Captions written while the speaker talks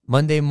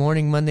Monday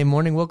morning.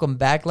 Welcome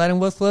back, Latin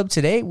Wealth Club.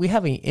 Today, we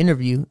have an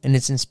interview, and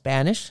it's in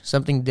Spanish,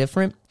 something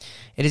different.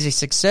 It is a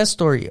success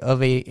story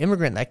of a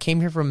immigrant that came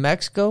here from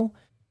Mexico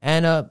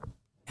and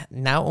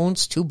now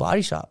owns 2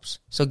 body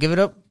shops. So give it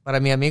up para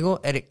mi amigo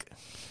Erick.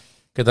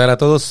 ¿Qué tal a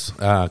todos?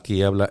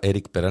 Aquí habla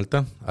Erick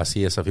Peralta.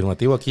 Así es,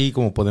 afirmativo. Aquí,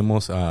 como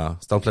podemos,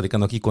 estamos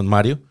platicando aquí con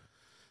Mario.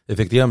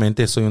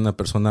 Efectivamente, soy una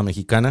persona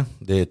mexicana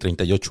de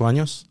 38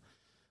 años.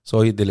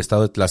 Soy del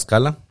estado de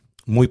Tlaxcala.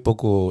 Muy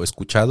poco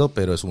escuchado,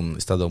 pero es un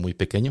estado muy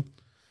pequeño.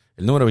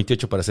 El número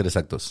 28 para ser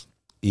exactos.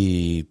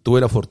 Y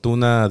tuve la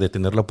fortuna de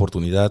tener la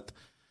oportunidad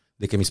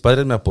de que mis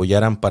padres me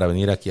apoyaran para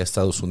venir aquí a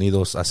Estados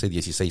Unidos hace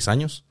 16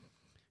 años.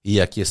 Y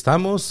aquí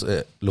estamos,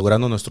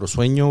 logrando nuestro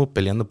sueño,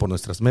 peleando por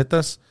nuestras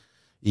metas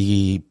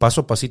y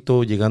paso a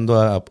pasito llegando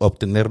a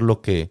obtener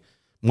lo que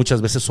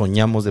muchas veces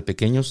soñamos de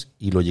pequeños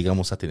y lo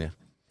llegamos a tener.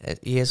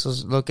 Y eso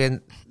es lo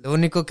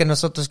único que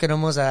nosotros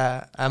queremos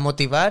a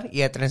motivar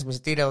y a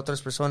transmitir a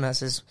otras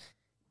personas, es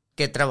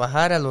que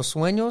trabajar a los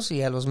sueños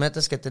y a los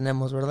metas que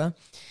tenemos, ¿verdad?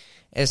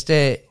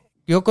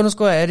 Yo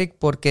conozco a Erick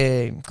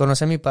porque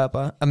conocí a mi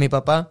papá,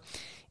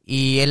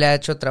 y él ha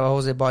hecho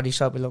trabajos de body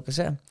shop y lo que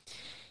sea.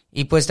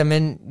 Y pues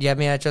también ya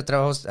me ha hecho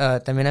trabajos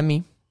también a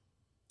mí.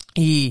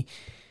 Y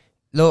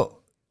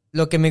lo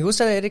que me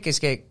gusta de Erick es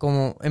que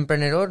como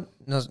emprendedor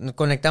nos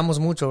conectamos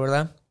mucho,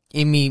 ¿verdad?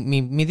 Y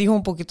me dijo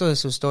un poquito de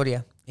su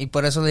historia. Y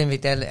por eso le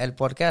invité al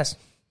podcast.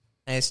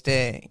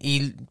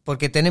 Y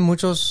porque tiene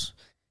muchas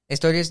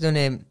historias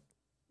donde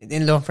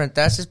lo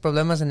enfrentaste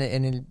problemas en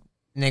el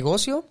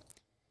negocio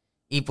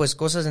y pues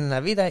cosas en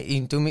la vida.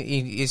 Y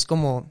es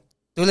como,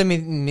 tú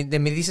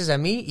me dices a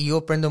mí y yo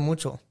aprendo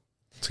mucho.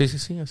 Sí,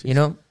 así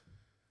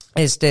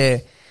es.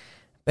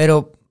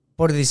 Pero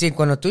por decir,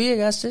 cuando tú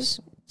llegaste,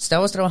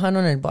 ¿estabas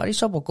trabajando en el body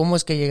shop o cómo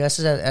es que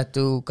llegaste a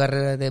tu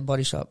carrera de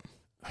body shop?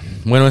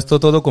 Bueno, esto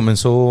todo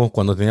comenzó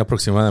cuando tenía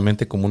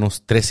aproximadamente como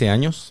unos 13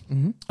 años.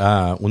 Uh-huh.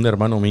 Un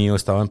hermano mío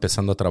estaba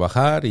empezando a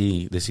trabajar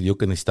y decidió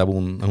que necesitaba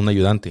un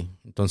ayudante.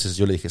 Entonces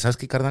yo le dije, ¿sabes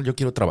qué, carnal? Yo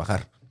quiero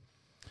trabajar.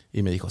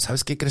 Y me dijo,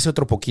 ¿sabes qué? Crece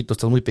otro poquito,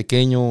 estás muy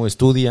pequeño,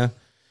 estudia.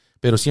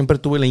 Pero siempre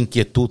tuve la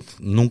inquietud,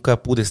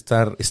 nunca pude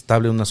estar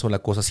estable en una sola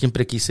cosa.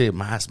 Siempre quise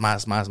más.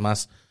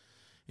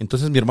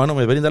 Entonces mi hermano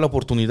me brinda la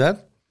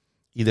oportunidad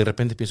y de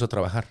repente empiezo a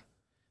trabajar.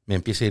 Me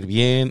empieza a ir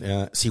bien,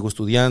 sigo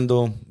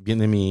estudiando,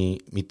 viene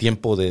mi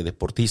tiempo de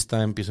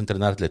deportista, empiezo a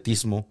entrenar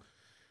atletismo,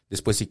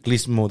 después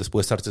ciclismo,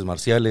 después artes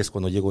marciales,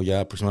 cuando llego ya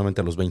aproximadamente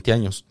a los 20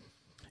 años.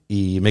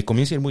 Y me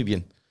comienza a ir muy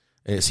bien.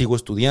 Sigo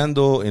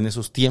estudiando, en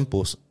esos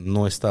tiempos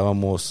no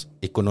estábamos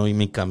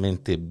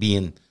económicamente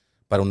bien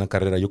para una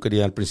carrera. Yo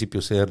quería al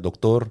principio ser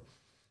doctor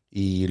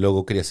y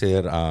luego quería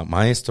ser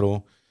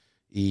maestro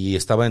y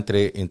estaba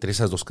entre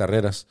esas dos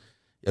carreras.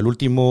 Y al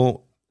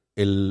último,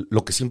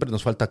 lo que siempre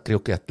nos falta,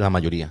 creo que a la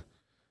mayoría,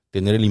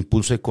 tener el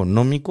impulso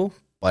económico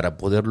para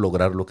poder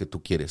lograr lo que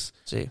tú quieres.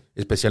 Sí.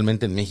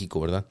 Especialmente en México,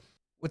 ¿verdad?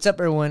 What's up,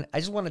 everyone? I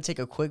just want to take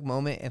a quick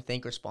moment and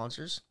thank our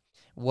sponsors.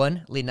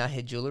 One,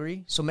 Linaje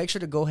Jewelry. So make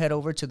sure to go head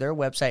over to their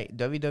website,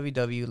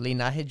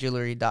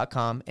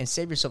 www.linajejewelry.com, and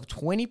save yourself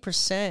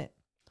 20%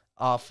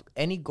 off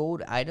any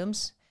gold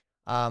items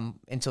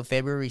until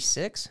February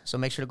 6th. So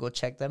make sure to go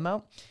check them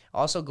out.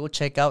 Also, go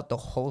check out the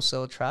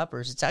Wholesale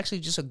Trappers. It's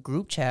actually just a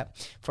group chat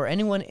for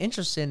anyone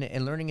interested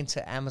in learning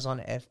into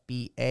Amazon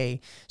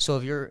FBA. So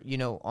if you're,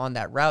 on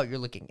that route, you're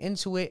looking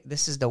into it,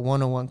 this is the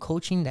one-on-one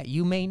coaching that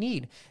you may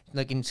need.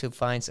 Looking to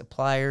find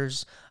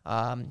suppliers,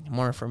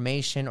 more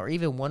information, or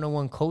even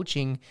one-on-one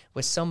coaching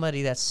with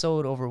somebody that's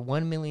sold over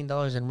 $1 million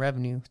in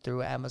revenue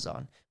through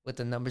Amazon with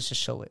the numbers to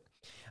show it.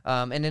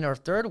 And then our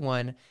third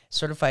one,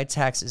 certified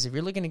taxes. If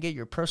you're looking to get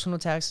your personal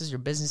taxes, your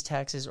business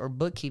taxes, or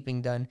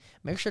bookkeeping done,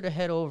 make sure to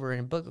head over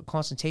and book a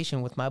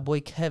consultation with my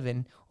boy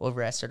Kevin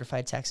over at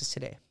Certified Taxes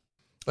today.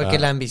 Porque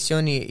la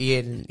ambición y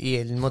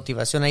el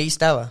motivación ahí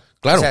estaba.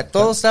 Claro. O sea,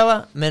 todo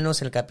estaba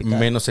menos el capital.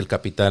 Menos el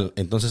capital.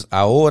 Entonces,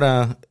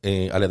 ahora,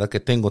 a la edad que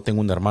tengo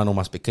un hermano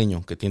más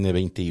pequeño que tiene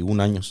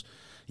 21 años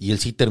y él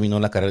sí terminó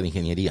la carrera de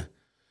ingeniería.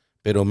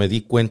 Pero me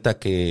di cuenta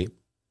que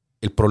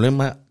el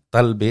problema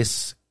tal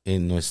vez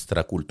en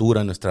nuestra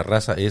cultura, en nuestra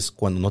raza, es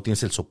cuando no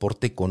tienes el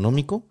soporte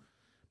económico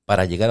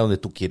para llegar a donde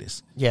tú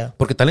quieres. Yeah.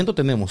 Porque talento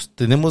tenemos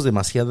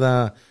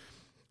demasiadas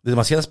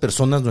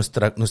personas,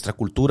 nuestra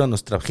cultura,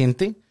 nuestra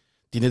gente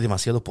tiene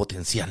demasiado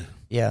potencial.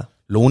 Yeah.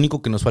 Lo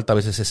único que nos falta a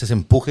veces es ese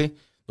empuje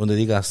donde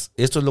digas,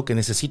 esto es lo que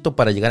necesito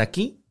para llegar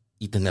aquí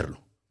y tenerlo.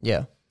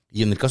 Yeah.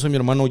 Y en el caso de mi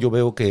hermano, yo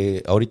veo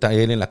que ahorita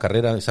él en la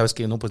carrera, ¿sabes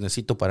qué? No, pues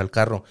necesito para el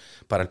carro,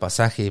 para el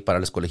pasaje, para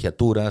las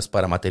colegiaturas,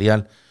 para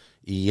material.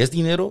 Y es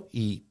dinero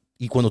y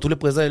cuando tú le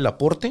puedes dar el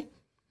aporte,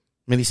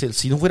 me dice,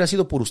 si no hubiera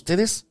sido por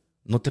ustedes,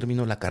 no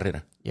termino la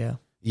carrera.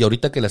 Yeah. Y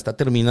ahorita que la está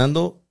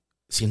terminando,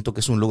 siento que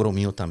es un logro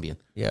mío también.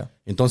 Yeah.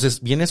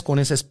 Entonces, vienes con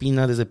esa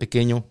espina desde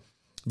pequeño.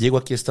 Llego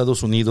aquí a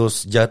Estados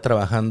Unidos ya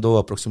trabajando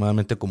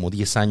aproximadamente como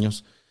 10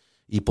 años.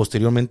 Y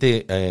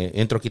posteriormente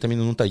entro aquí también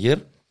en un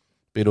taller.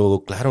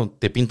 Pero claro,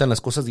 te pintan las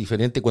cosas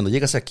diferente. Cuando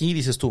llegas aquí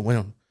dices tú,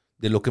 bueno,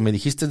 de lo que me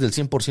dijiste del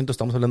 100%,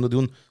 estamos hablando de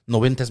un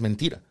 90% es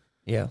mentira.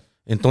 Yeah.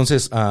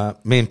 Entonces,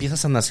 me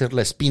empiezas a nacer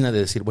la espina de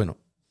decir, bueno,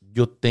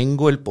 yo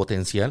tengo el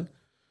potencial,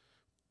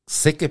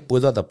 sé que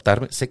puedo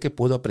adaptarme, sé que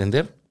puedo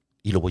aprender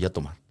y lo voy a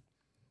tomar.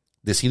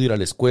 Decido ir a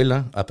la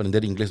escuela,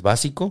 aprender inglés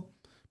básico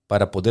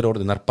para poder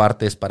ordenar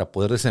partes, para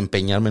poder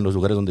desempeñarme en los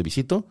lugares donde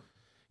visito,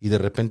 y de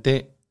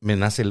repente me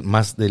nace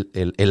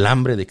el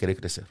hambre de querer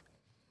crecer.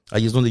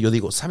 Ahí es donde yo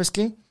digo, ¿sabes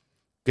qué?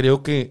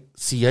 Creo que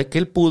si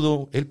él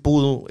pudo,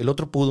 el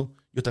otro pudo,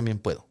 yo también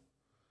puedo.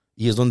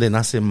 Y es donde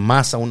nace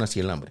más aún así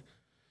el hambre.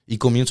 Y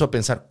comienzo a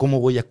pensar, ¿cómo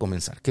voy a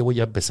comenzar? ¿Qué voy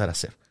a empezar a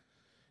hacer?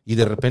 Y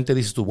de repente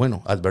dices tú,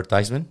 bueno,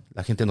 advertisement,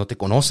 la gente no te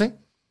conoce,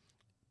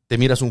 te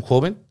miras un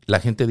joven, la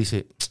gente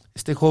dice,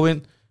 este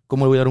joven,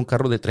 ¿cómo le voy a dar un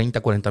carro de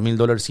 30, 40 mil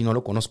dólares si no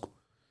lo conozco?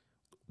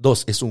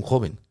 2, es un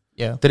joven.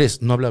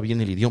 3, no habla bien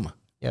el idioma.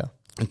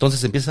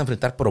 Entonces empiezas a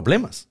enfrentar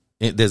problemas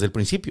desde el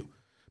principio.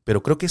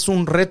 Pero creo que es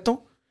un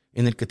reto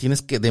en el que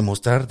tienes que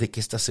demostrar de qué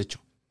estás hecho.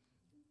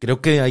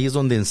 Creo que ahí es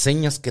donde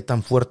enseñas qué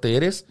tan fuerte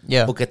eres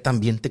o qué tan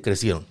bien te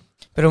crecieron.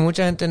 Pero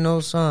mucha gente no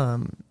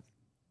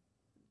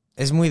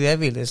es muy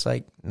débil. Es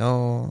like,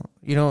 no,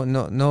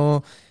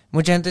 no.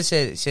 Mucha gente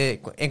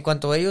en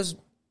cuanto ellos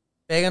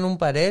pegan un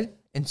pared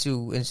en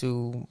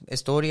su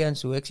historia, en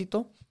su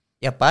éxito,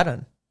 ya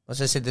paran. O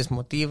sea, se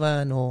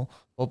desmotivan o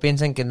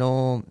piensan que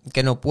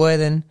no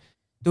pueden.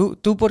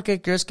 ¿Tú por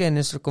qué crees que en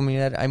nuestra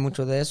comunidad hay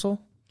mucho de eso?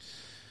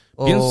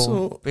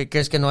 ¿O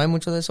crees que no hay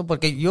mucho de eso?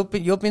 Porque yo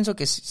pienso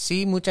que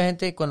sí, mucha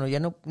gente cuando ya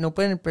no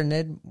pueden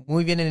aprender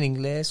muy bien en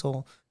inglés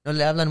o no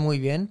le hablan muy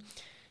bien,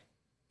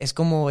 es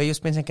como ellos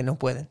piensan que no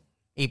pueden.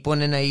 Y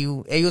ponen ahí,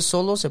 ellos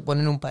solos se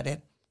ponen un pared.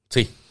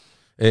 Sí.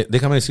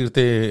 Déjame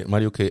decirte,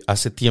 Mario, que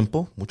hace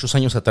tiempo, muchos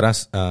años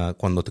atrás,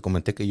 cuando te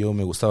comenté que yo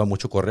me gustaba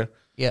mucho correr,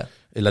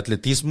 el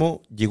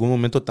atletismo llegó un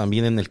momento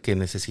también en el que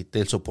necesité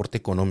el soporte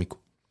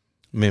económico.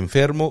 Me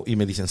enfermo y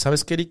me dicen,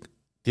 ¿sabes qué, Erick?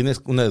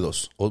 Tienes una de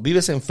dos. O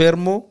vives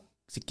enfermo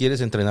si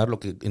quieres entrenar lo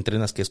que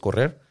entrenas, que es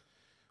correr,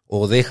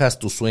 o dejas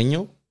tu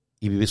sueño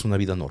y vives una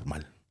vida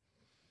normal.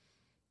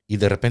 Y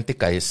de repente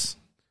caes.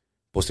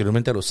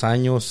 Posteriormente a los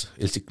años,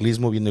 el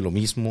ciclismo viene lo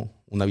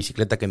mismo. Una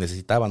bicicleta que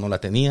necesitaba no la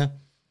tenía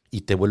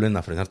y te vuelven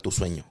a frenar tu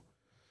sueño.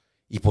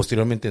 Y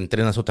posteriormente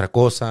entrenas otra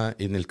cosa.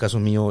 En el caso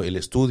mío, el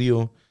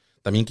estudio.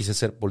 También quise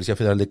ser policía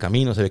federal de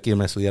caminos. Había que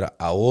irme a estudiar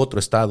a otro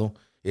estado.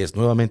 Es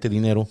nuevamente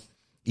dinero.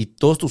 Y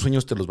todos tus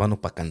sueños te los van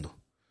opacando.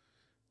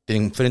 Te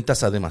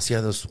enfrentas a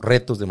demasiados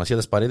retos,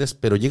 demasiadas paredes,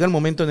 pero llega el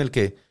momento en el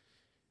que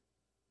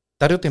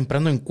tarde o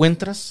temprano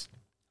encuentras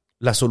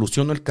la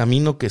solución o el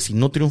camino que si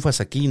no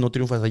triunfas aquí y no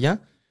triunfas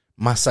allá,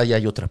 más allá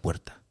hay otra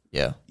puerta.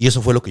 Y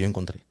eso fue lo que yo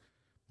encontré.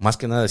 Más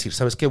que nada decir,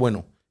 ¿sabes qué?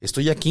 Bueno,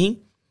 estoy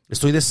aquí,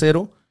 estoy de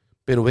cero,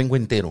 pero vengo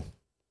entero.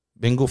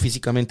 Vengo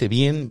físicamente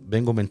bien,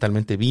 vengo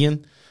mentalmente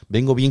bien,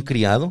 vengo bien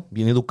criado,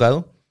 bien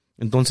educado.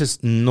 Entonces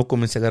no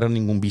comencé a agarrar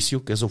ningún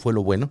vicio, que eso fue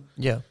lo bueno.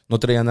 No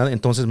traía nada,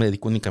 entonces me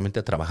dedico únicamente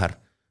a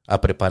trabajar,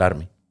 a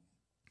prepararme.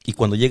 Y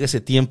cuando llega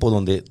ese tiempo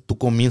donde tú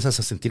comienzas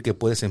a sentir que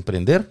puedes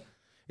emprender,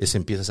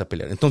 empiezas a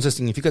pelear. Entonces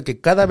significa que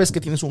cada vez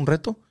que tienes un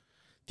reto,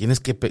 tienes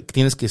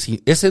que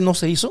si ese no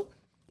se hizo,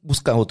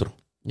 busca otro.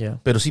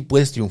 Pero sí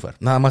puedes triunfar.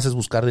 Nada más es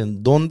buscar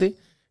en dónde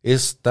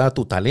está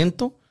tu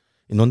talento,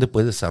 en dónde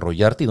puedes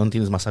desarrollarte y dónde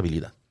tienes más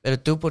habilidad. Pero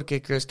tú, ¿por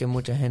qué crees que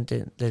mucha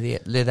gente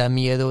le da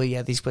miedo y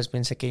ya después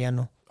piensa que ya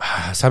no?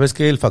 ¿Sabes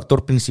qué? El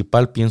factor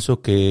principal,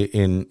 pienso que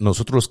en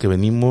nosotros los que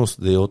venimos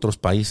de otros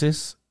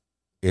países,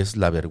 es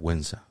la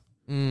vergüenza.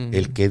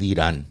 El qué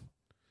dirán.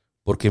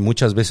 Porque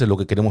muchas veces lo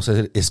que queremos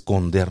es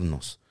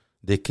escondernos.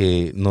 De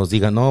que nos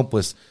digan, no,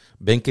 pues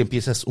ven que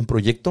empiezas un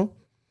proyecto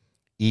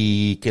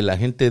y que la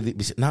gente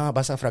dice, no,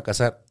 vas a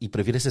fracasar. Y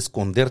prefieres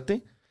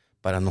esconderte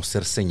para no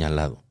ser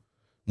señalado.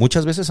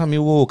 Muchas veces a mí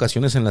hubo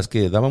ocasiones en las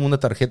que daban una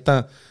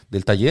tarjeta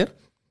del taller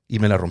y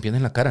me la rompían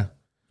en la cara.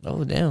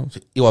 Oh, damn.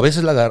 Sí, o a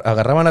veces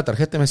agarraban la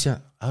tarjeta y me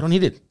decían, I don't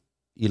need it.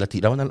 Y la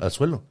tiraban al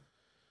suelo.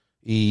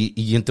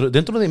 Y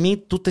dentro de mí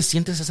tú te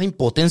sientes esa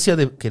impotencia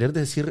de querer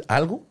decir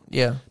algo,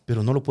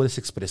 pero no lo puedes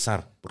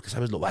expresar porque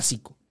sabes lo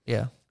básico.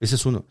 Ese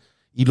es uno.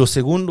 Y lo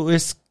segundo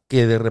es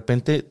que de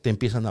repente te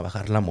empiezan a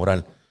bajar la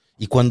moral.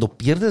 Y cuando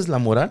pierdes la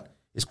moral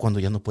es cuando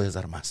ya no puedes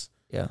dar más.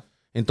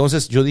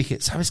 Entonces yo dije,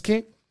 ¿sabes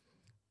qué?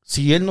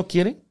 Si él no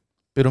quiere,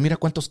 pero mira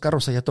cuántos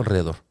carros hay a tu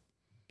alrededor.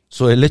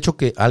 El hecho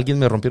que alguien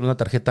me rompiera una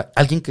tarjeta,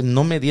 alguien que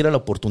no me diera la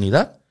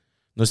oportunidad,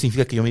 no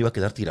significa que yo me iba a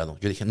quedar tirado.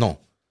 Yo dije, no,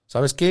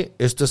 ¿sabes qué?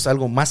 Esto es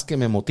algo más que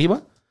me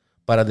motiva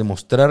para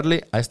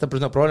demostrarle a esta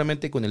persona,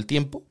 probablemente con el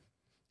tiempo,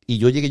 y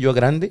yo llegue yo a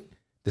grande,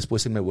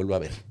 después él me vuelva a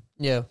ver.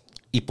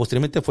 Y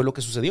posteriormente fue lo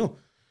que sucedió.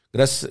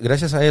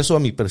 Gracias a eso, a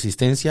mi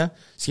persistencia,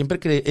 siempre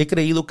he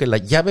creído que la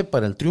llave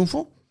para el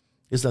triunfo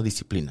es la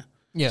disciplina.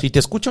 Si te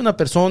escucha una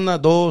persona,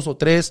 2 o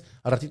 3,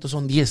 al ratito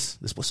son 10,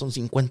 después son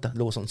 50,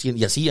 luego son 100,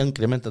 y así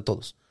incrementa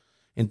todos.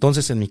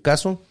 Entonces, en mi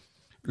caso,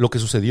 lo que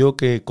sucedió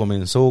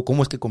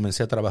 ¿cómo es que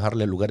comencé a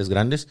trabajarle a lugares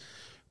grandes?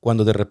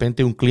 Cuando de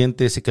repente un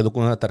cliente se quedó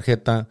con una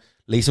tarjeta,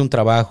 le hice un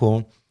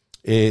trabajo,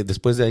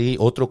 después de ahí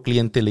otro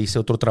cliente le hice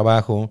otro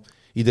trabajo,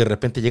 y de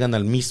repente llegan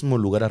al mismo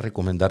lugar a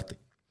recomendarte.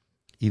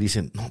 Y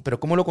dicen, no, pero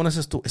 ¿cómo lo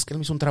conoces tú? Es que él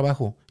me hizo un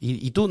trabajo,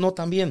 y tú no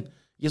también,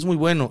 y es muy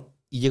bueno.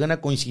 Y llegan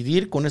a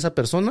coincidir con esa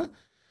persona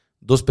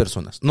 2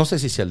 personas. No sé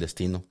si sea el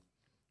destino,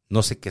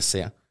 no sé qué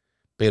sea,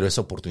 pero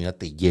esa oportunidad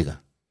te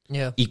llega.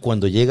 Yeah. Y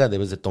cuando llega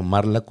debes de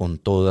tomarla con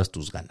todas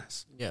tus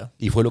ganas. Yeah.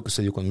 Y fue lo que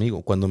se dio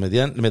conmigo. Cuando me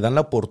dan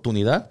la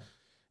oportunidad,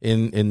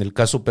 en el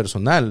caso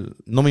personal,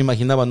 no me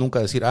imaginaba nunca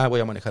decir, voy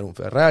a manejar un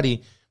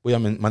Ferrari, voy a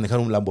manejar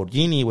un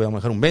Lamborghini, voy a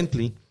manejar un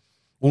Bentley,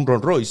 un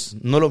Rolls Royce.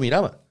 No lo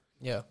miraba.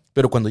 Yeah.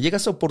 Pero cuando llega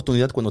esa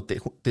oportunidad, cuando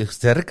te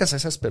acercas a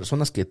esas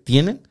personas que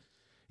tienen,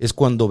 es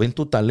cuando ven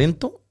tu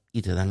talento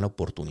y te dan la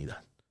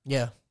oportunidad.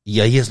 Yeah.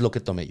 Y ahí es lo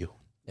que tomé yo.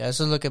 Yeah,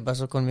 eso es lo que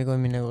pasó conmigo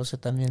en mi negocio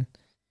también.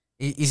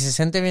 Y se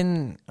siente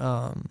bien,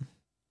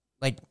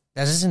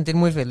 te hace sentir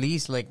muy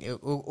feliz,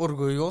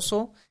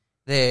 orgulloso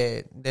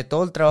de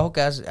todo el trabajo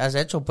que has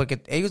hecho,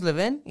 porque ellos le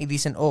ven y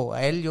dicen,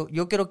 a él,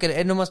 yo quiero que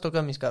él nomás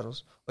toque mis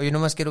carros, o yo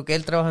nomás quiero que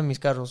él trabaje en mis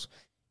carros.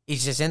 Y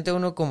se siente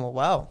uno como,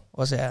 wow,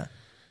 o sea,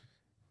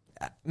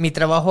 mi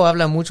trabajo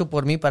habla mucho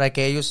por mí para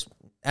que ellos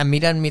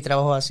miran mi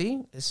trabajo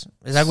así, es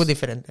algo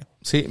diferente.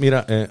 Sí,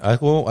 mira,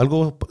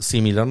 algo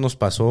similar nos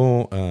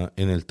pasó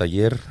en el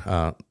taller.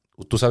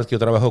 Tú sabes que yo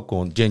trabajo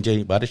con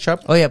J&J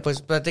Bodyshop. Oye,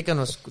 pues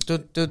platícanos,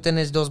 tú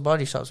tienes 2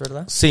 bodyshops,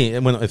 ¿verdad? Sí,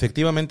 bueno,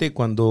 efectivamente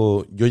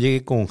cuando yo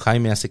llegué con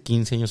Jaime hace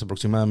 15 años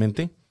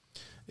aproximadamente,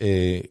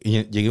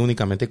 y llegué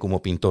únicamente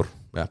como pintor,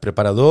 ¿verdad?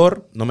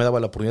 Preparador, no me daba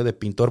la oportunidad de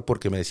pintor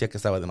porque me decía que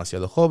estaba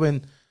demasiado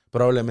joven,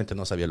 probablemente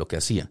no sabía lo que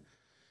hacía.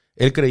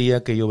 Él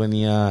creía que yo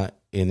venía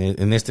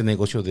en este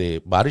negocio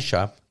de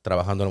bodyshop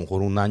trabajando a lo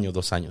mejor 1 año,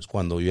 2 años,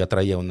 cuando yo ya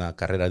traía una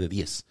carrera de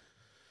 10.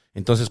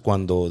 Entonces,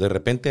 cuando de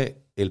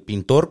repente el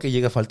pintor que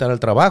llega a faltar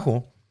al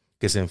trabajo,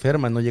 que se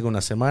enferma, no llega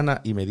una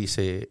semana y me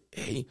dice,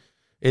 hey,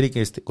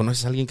 Erick,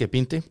 ¿conoces a alguien que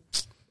pinte?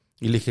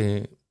 Y le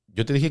dije,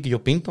 yo te dije que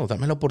yo pinto,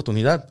 dame la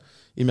oportunidad.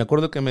 Y me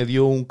acuerdo que me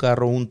dio un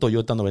carro, un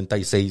Toyota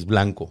 96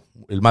 blanco,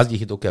 el más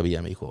viejito que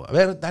había. Me dijo, a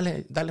ver,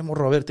 dale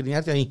morro, a ver,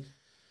 trinate ahí.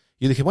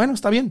 Y yo dije, bueno,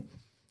 está bien.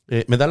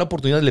 Me da la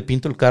oportunidad, le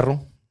pinto el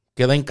carro,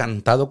 queda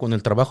encantado con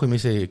el trabajo y me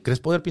dice, ¿crees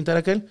poder pintar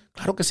aquel?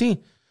 Claro que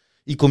sí.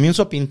 Y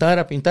comienzo a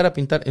pintar.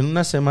 En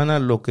una semana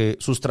lo que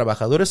sus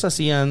trabajadores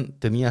hacían,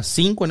 tenía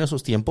 5 en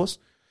esos tiempos,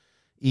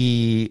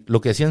 y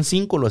lo que hacían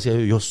 5 lo hacía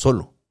yo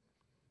solo,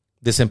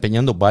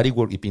 desempeñando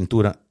bodywork y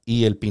pintura.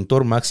 Y el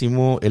pintor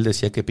máximo, él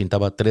decía que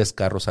pintaba 3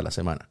 carros a la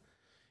semana.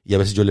 Y a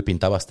veces yo le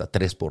pintaba hasta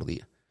 3 por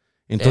día.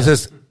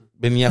 Entonces,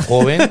 venía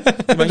joven.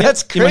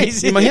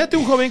 Imagínate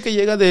un joven que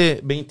llega de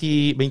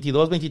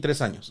 22,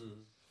 23 años.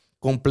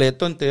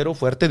 Completo, entero,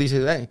 fuerte,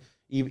 dice,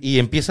 y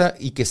empieza,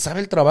 y que sabe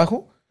el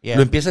trabajo,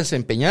 lo empieza a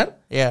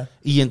desempeñar,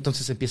 y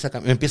entonces empieza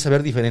a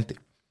ver diferente.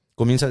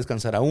 Comienza a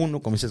descansar a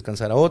uno, comienza a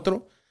descansar a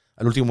otro.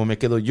 Al último me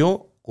quedo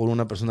yo con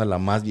una persona la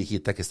más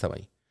viejita que estaba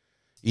ahí.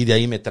 Y de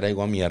ahí me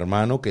traigo a mi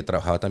hermano que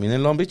trabajaba también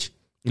en Long Beach.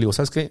 Y le digo,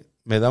 ¿sabes qué?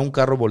 Me da un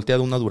carro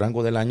volteado, una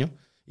Durango del año.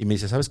 Y me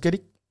dice, ¿sabes qué,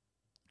 Erick?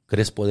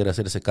 ¿Crees poder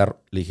hacer ese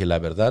carro? Le dije, la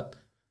verdad,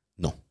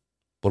 no.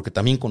 Porque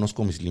también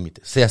conozco mis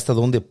límites. Sé hasta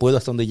dónde puedo,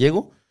 hasta dónde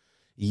llego.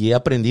 Y he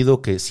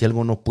aprendido que si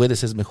algo no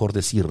puedes, es mejor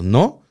decir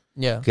no.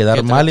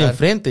 Quedar mal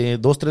enfrente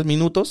 2, 3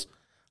 minutos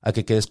a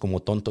que quedes como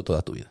tonto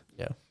toda tu vida.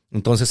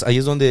 Entonces ahí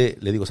es donde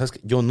le digo, ¿sabes qué?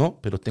 Yo no,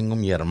 pero tengo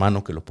mi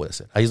hermano que lo puede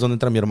hacer. Ahí es donde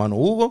entra mi hermano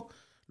Hugo,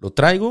 lo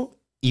traigo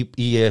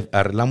y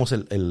arreglamos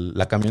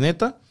la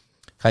camioneta.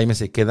 Jaime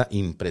se queda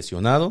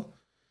impresionado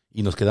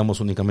y nos quedamos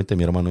únicamente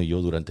mi hermano y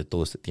yo durante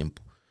todo este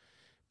tiempo.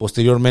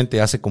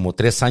 Posteriormente, hace como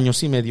 3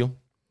 años y medio,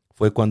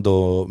 fue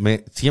cuando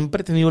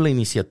siempre he tenido la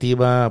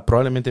iniciativa.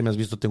 Probablemente me has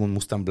visto, tengo un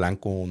Mustang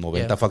blanco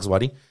 90 Fox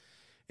Body.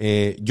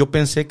 Yo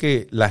pensé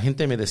que la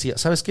gente me decía,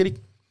 ¿sabes qué,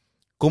 Erick?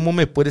 ¿Cómo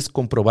me puedes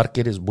comprobar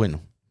que eres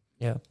bueno?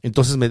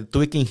 Entonces me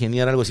tuve que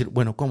ingeniar algo, decir,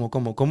 bueno,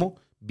 ¿cómo?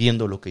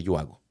 Viendo lo que yo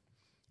hago.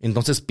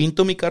 Entonces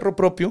pinto mi carro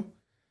propio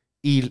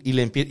y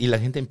la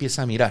gente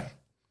empieza a mirar.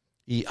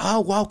 Y,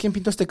 wow, ¿quién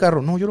pintó este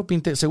carro? No, yo lo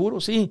pinté,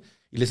 seguro, sí.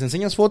 Y les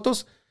enseñas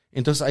fotos.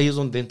 Entonces ahí es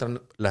donde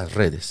entran las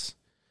redes.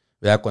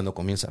 ¿Verdad? Cuando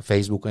comienza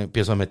Facebook,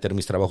 empiezo a meter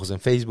mis trabajos en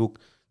Facebook.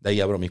 De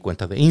ahí abro mi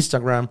cuenta de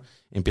Instagram,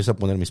 empiezo a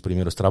poner mis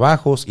primeros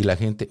trabajos y la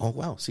gente,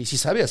 wow, sí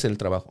sabe hacer el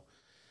trabajo.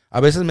 A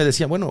veces me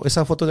decían, bueno,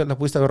 esa foto la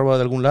pudiste haber robado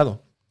de algún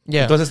lado.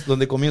 Entonces,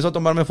 donde comienzo a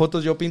tomarme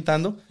fotos yo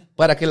pintando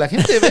para que la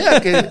gente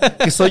vea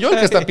que soy yo el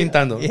que está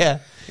pintando.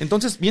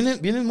 Entonces,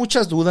 vienen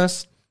muchas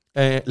dudas.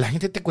 La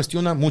gente te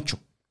cuestiona mucho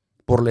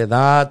por la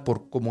edad,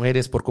 por cómo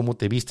eres, por cómo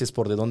te vistes,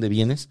 por de dónde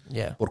vienes,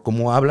 por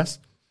cómo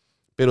hablas.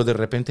 Pero de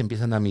repente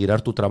empiezan a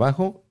mirar tu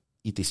trabajo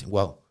y te dicen,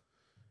 wow.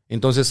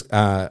 Entonces,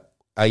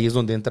 ahí es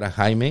donde entra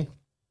Jaime,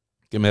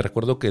 que me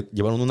recuerdo que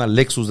llevaron una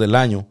Lexus del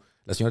año.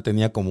 La señora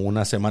tenía como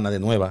una semana de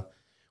nueva.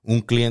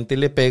 Un cliente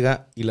le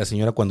pega y la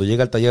señora cuando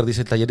llega al taller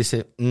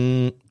dice,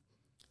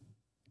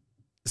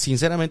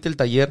 sinceramente el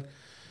taller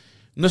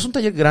no es un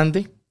taller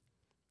grande,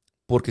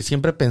 porque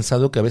siempre he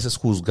pensado que a veces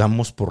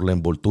juzgamos por la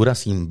envoltura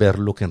sin ver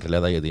lo que en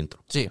realidad hay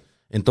adentro. Sí.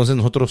 Entonces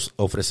nosotros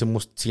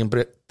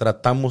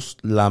tratamos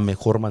la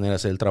mejor manera de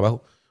hacer el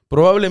trabajo.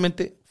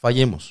 Probablemente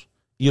fallemos.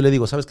 Y yo le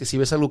digo, ¿sabes que si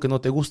ves algo que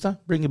no te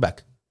gusta, bring it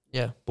back?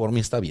 Por mí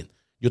está bien.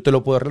 Yo te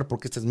lo puedo arreglar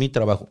porque este es mi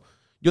trabajo.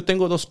 Yo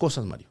tengo 2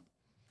 cosas, Mario.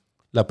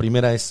 La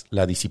primera es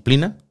la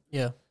disciplina.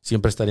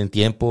 Siempre estar en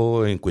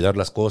tiempo, en cuidar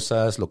las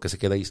cosas, lo que se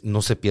queda ahí,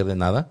 no se pierde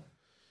nada.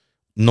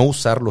 No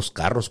usar los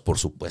carros, por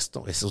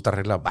supuesto. Esa es otra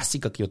regla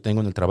básica que yo tengo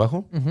en el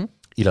trabajo. Ujú.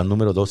 Y la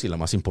número 2 y la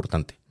más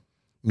importante.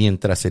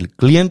 Mientras el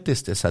cliente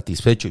esté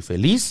satisfecho y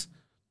feliz,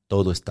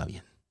 todo está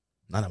bien.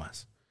 Nada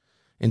más.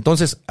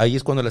 Entonces, ahí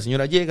es cuando la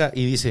señora llega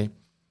y dice,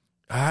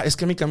 es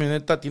que mi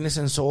camioneta tiene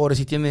sensores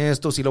y tiene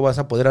esto, sí lo vas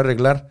a poder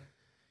arreglar.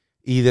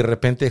 Y de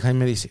repente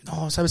Jaime dice,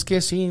 no, ¿sabes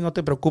qué? Sí, no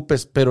te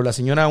preocupes. Pero la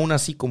señora aún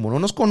así, como no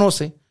nos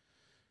conoce,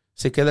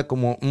 se queda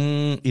como,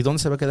 ¿y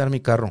dónde se va a quedar mi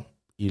carro?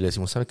 Y le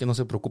decimos, ¿sabe qué? No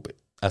se preocupe.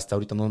 Hasta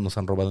ahorita no nos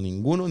han robado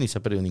ninguno, ni se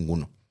ha perdido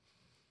ninguno.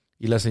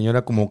 Y la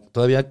señora como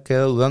todavía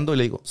queda dudando y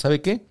le digo,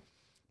 ¿sabe qué?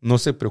 No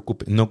se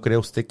preocupe, no crea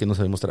usted que no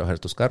sabemos trabajar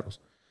estos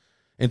carros.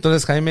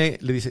 Entonces Jaime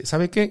le dice,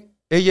 ¿sabe qué?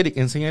 Hey, Erick,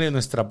 enséñale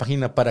nuestra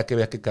página para que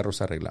vea qué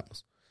carros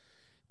arreglamos.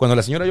 Cuando a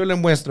la señora yo le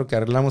muestro que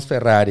arreglamos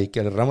Ferrari, que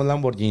arreglamos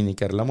Lamborghini,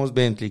 que arreglamos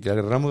Bentley, que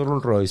arreglamos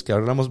Rolls Royce, que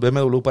arreglamos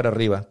BMW para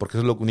arriba, porque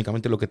eso es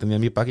únicamente lo que tenía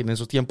en mi página en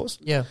esos tiempos,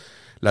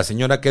 la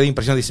señora queda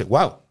impresionada y dice,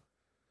 wow.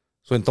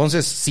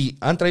 Entonces, si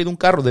han traído un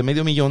carro de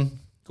 $500,000,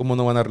 ¿cómo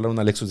no van a arreglar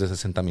una Lexus de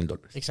 $60,000?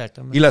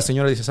 Exactamente. Y la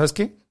señora dice, ¿sabes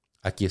qué?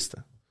 Aquí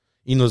está.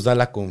 Y nos da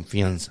la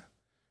confianza.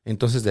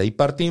 Entonces, de ahí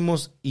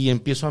partimos y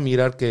empiezo a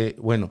mirar que,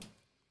 bueno,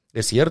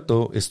 es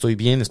cierto, estoy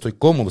bien, estoy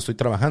cómodo, estoy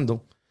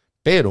trabajando,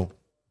 pero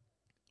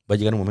va a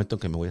llegar un momento en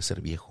que me voy a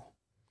hacer viejo.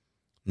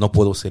 No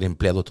puedo ser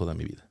empleado toda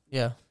mi vida.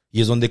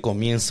 Y es donde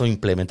comienzo a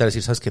implementar,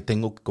 decir, ¿sabes qué?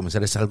 Tengo que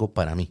comenzar, es algo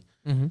para mí.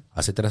 Uh-huh.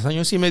 Hace 3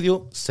 años y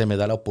medio se me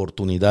da la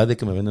oportunidad de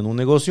que me vendan un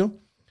negocio.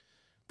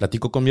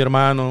 Platico con mi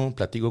hermano,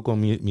 platico con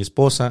mi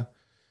esposa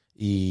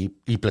y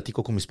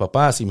platico con mis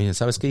papás y me dicen,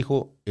 ¿sabes qué,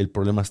 hijo? El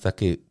problema está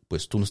que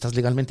pues tú no estás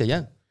legalmente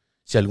allá.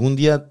 Si algún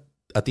día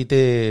a ti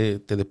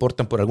te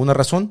deportan por alguna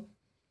razón,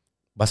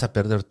 vas a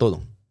perder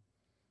todo.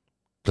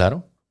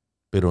 Claro,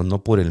 pero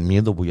no por el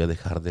miedo voy a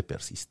dejar de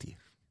persistir.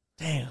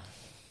 Damn.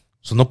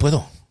 Eso no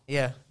puedo.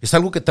 Yeah. Es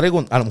algo que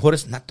traigo, a lo mejor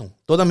es nato.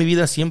 Toda mi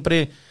vida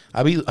siempre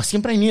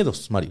hay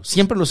miedos, Mario.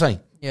 Siempre los hay.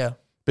 Yeah.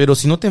 Pero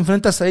si no te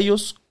enfrentas a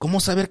ellos, ¿cómo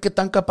saber qué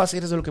tan capaz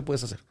eres de lo que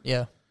puedes hacer?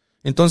 Yeah.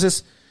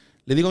 Entonces,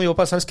 le digo a mi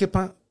papá, ¿sabes qué,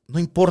 pa? No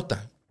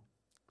importa.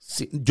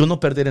 Yo no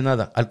perderé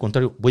nada. Al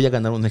contrario, voy a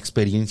ganar una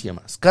experiencia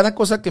más. Cada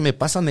cosa que me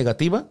pasa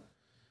negativa,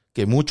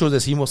 que muchos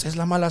decimos, es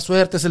la mala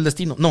suerte, es el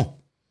destino. No.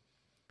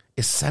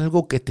 Es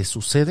algo que te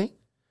sucede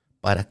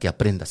para que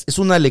aprendas. Es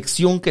una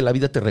lección que la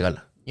vida te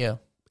regala.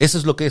 Yeah. Eso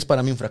es lo que es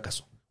para mí un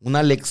fracaso.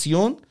 Una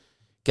lección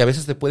que a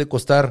veces te puede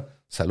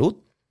costar salud,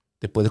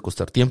 te puede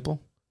costar tiempo,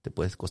 te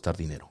puede costar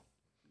dinero.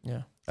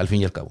 Yeah. Al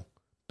fin y al cabo.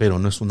 Pero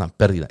no es una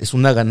pérdida. Es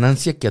una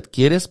ganancia que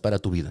adquieres para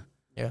tu vida.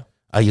 Yeah.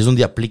 Ahí es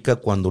donde aplica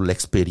cuando la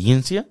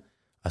experiencia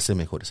hace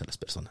mejores a las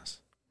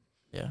personas.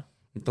 Yeah.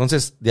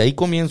 Entonces, de ahí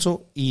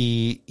comienzo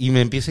y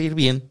me empieza a ir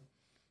bien,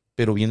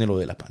 pero viene lo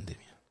de la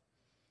pandemia.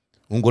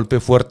 Un golpe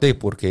fuerte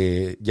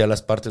porque ya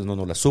las partes no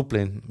nos las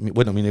suplen.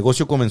 Bueno, mi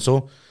negocio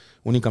comenzó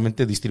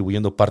únicamente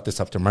distribuyendo partes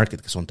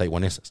aftermarket, que son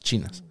taiwanesas,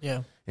 chinas.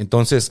 Yeah.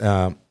 Entonces,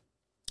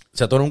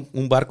 se atora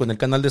un barco en el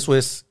canal de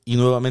Suez y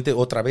nuevamente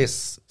otra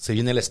vez se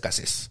viene la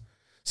escasez.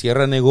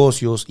 Cierra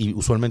negocios y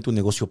usualmente un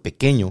negocio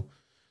pequeño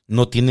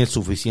no tiene el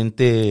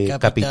suficiente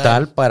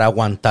capital para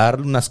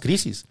aguantar unas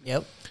crisis.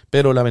 Yep.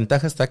 Pero la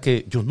ventaja está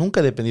que yo nunca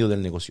he dependido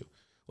del negocio.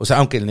 O sea,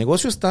 aunque el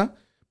negocio está,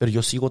 pero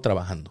yo sigo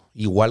trabajando.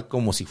 Igual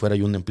como si fuera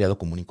yo un empleado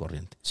común y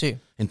corriente. Sí.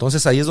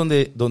 Entonces ahí es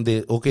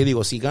donde ok,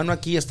 digo, si gano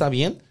aquí está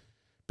bien,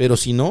 pero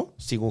si no,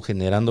 sigo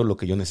generando lo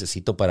que yo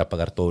necesito para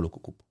pagar todo lo que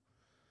ocupo.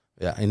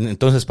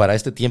 Entonces, para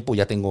este tiempo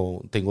ya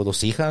tengo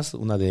 2 hijas,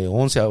 una de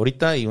 11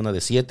 ahorita y una de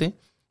 7,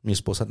 mi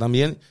esposa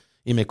también,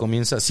 y me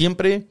comienza,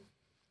 siempre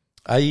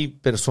hay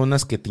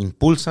personas que te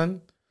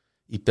impulsan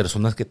y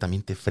personas que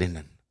también te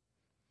frenan.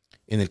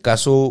 En el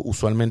caso,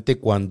 usualmente,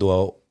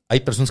 cuando hay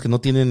personas que no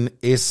tienen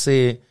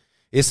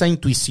esa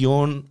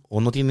intuición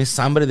o no tienen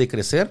esa hambre de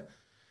crecer,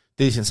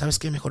 te dicen, ¿sabes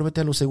qué? Mejor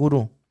vete a lo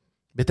seguro.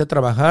 Vete a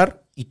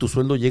trabajar y tu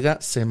sueldo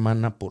llega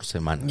semana por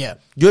semana. Yeah.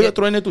 Yo ya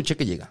truene, tu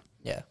cheque llega.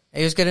 Yeah.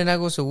 Ellos quieren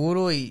algo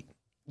seguro y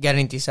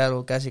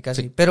garantizado casi.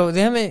 Sí. Pero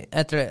déjame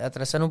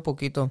atrasar un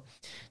poquito.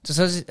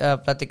 Entonces,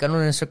 platicando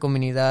en nuestra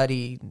comunidad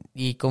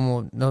y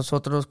como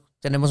nosotros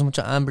tenemos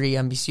mucha hambre y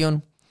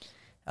ambición,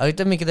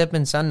 ahorita me quedé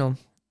pensando,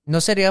 ¿no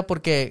sería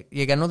porque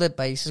llegando de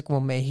países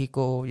como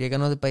México,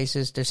 llegando de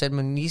países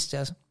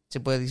tercermundistas, se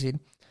puede decir,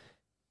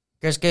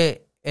 crees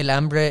que el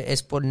hambre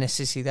es por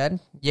necesidad?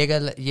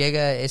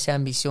 ¿Llega esa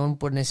ambición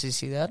por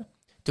necesidad?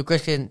 ¿Tú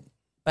crees que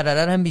para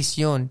dar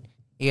ambición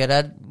y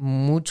dar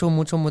mucha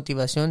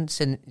motivación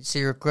se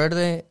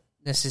recuerde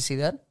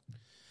necesidad?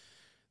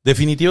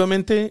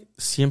 Definitivamente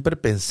siempre he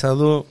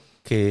pensado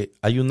que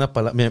hay una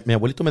palabra. Mi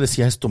abuelito me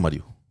decía esto,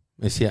 Mario.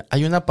 Me decía,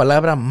 hay una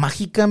palabra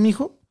mágica,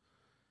 mijo,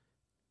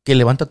 que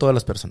levanta a todas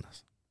las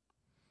personas.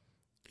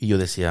 Y yo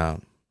decía,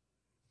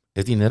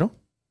 ¿es dinero?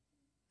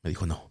 Me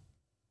dijo, no.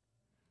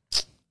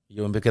 Y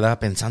yo me quedaba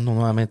pensando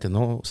nuevamente,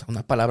 no, o sea,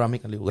 una palabra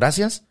mágica. Le digo,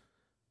 ¿gracias?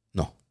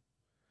 No.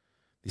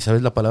 ¿Y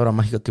sabes la palabra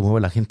mágica que mueve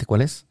a la gente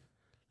cuál es?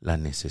 La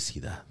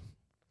necesidad.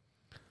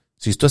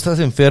 Si tú estás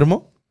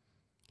enfermo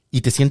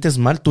y te sientes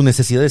mal, tu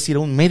necesidad es ir a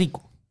un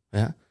médico,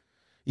 ¿verdad?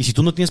 Y si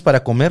tú no tienes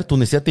para comer, tu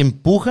necesidad te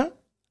empuja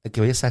a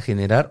que vayas a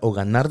generar o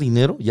ganar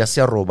dinero, ya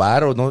sea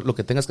robar o no, lo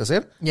que tengas que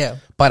hacer,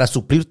 para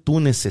suplir tu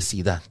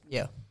necesidad.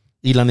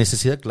 Y la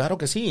necesidad, claro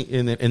que sí.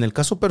 En el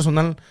caso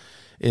personal,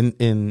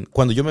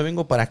 cuando yo me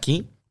vengo para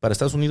aquí, para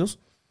Estados Unidos,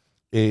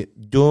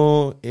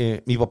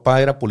 mi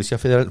papá era policía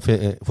federal,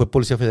 fue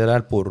policía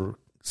federal por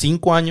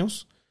 5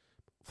 años,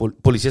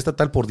 policía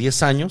estatal por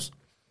 10 años,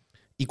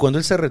 y cuando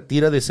él se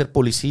retira de ser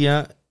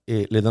policía,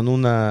 le dan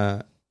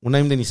una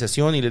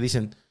indemnización y le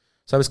dicen,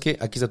 ¿sabes qué?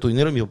 Aquí está tu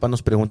dinero. Y mi papá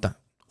nos pregunta,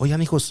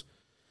 oigan, hijos,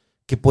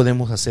 ¿qué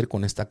podemos hacer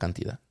con esta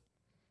cantidad?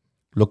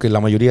 Lo que la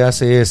mayoría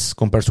hace es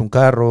comprarse un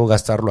carro,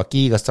 gastarlo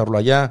aquí, gastarlo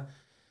allá.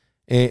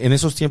 En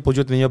esos tiempos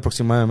yo tenía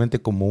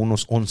aproximadamente como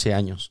unos 11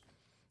 años.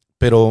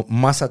 Pero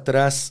más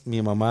atrás,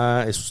 mi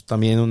mamá es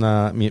también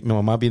mi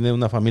mamá viene de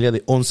una familia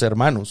de 11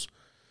 hermanos.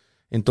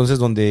 Entonces,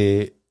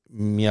 donde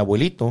mi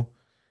abuelito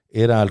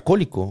era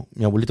alcohólico,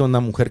 mi abuelito era una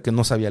mujer que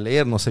no sabía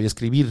leer, no sabía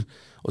escribir.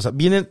 O sea,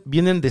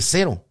 vienen de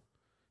cero.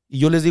 Y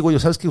yo les digo,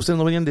 ¿sabes qué? Ustedes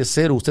no venían de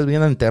cero, ustedes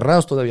venían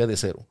enterrados todavía de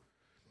cero.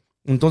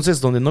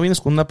 Entonces, donde no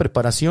vienes con una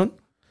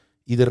preparación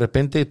y de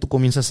repente tú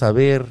comienzas a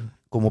ver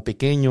como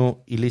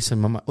pequeño y le dices,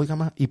 mamá, oiga,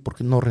 mamá, ¿y por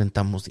qué no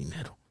rentamos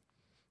dinero?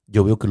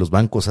 Yo veo que los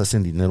bancos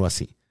hacen dinero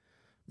así.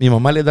 Mi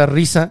mamá le da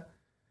risa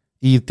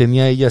y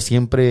tenía ella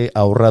siempre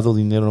ahorrado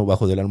dinero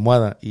bajo de la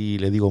almohada. Y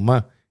le digo,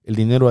 ma, el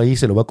dinero ahí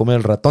se lo va a comer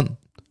el ratón.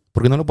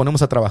 ¿Por qué no lo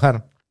ponemos a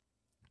trabajar?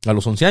 A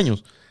los 11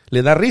 años.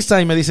 Le da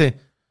risa y me dice,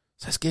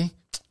 ¿sabes qué?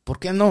 ¿Por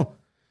qué no?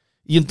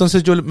 Y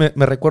entonces yo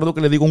me recuerdo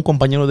que le digo a un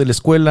compañero de la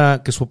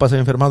escuela que su papá se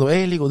había enfermado.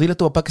 Le digo, dile a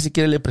tu papá que si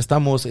quiere le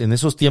prestamos. En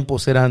esos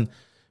tiempos eran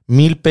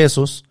 1,000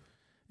 pesos.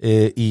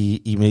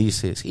 Y me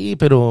dice, sí,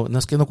 pero no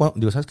es que no.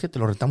 Digo, ¿sabes qué? Te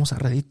lo rentamos a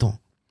redito.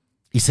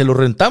 Y se lo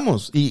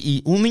rentamos.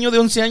 Y un niño de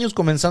 11 años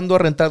comenzando a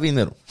rentar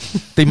dinero.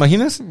 ¿Te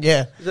imaginas?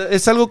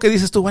 Es algo que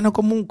dices tú, bueno,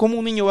 ¿cómo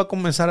un niño va a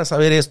comenzar a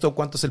saber esto?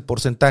 ¿Cuánto es el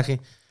porcentaje?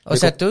 O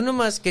sea, tú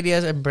nomás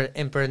querías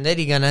emprender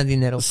y ganar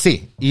dinero.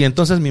 Sí. Y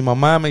entonces mi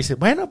mamá me dice,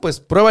 bueno, pues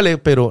pruébale,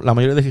 pero la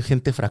mayoría de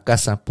gente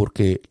fracasa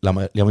porque la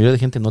mayoría de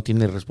gente no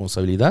tiene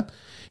responsabilidad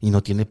y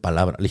no tiene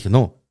palabra. Le dije,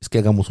 no, es que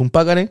hagamos un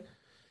pagaré.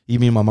 Y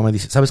mi mamá me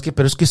dice, ¿sabes qué?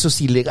 Pero es que eso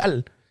es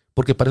ilegal,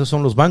 porque para eso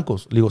son los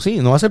bancos. Le digo, sí,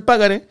 no vas a hacer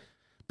pagaré,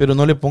 pero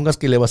no le pongas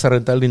que le vas a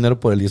rentar el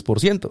dinero por el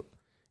 10%.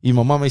 Y mi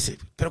mamá me dice,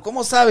 ¿pero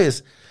cómo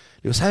sabes?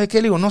 Le digo, ¿sabe qué?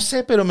 Le digo, no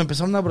sé, pero me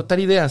empezaron a brotar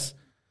ideas.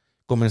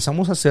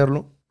 Comenzamos a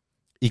hacerlo.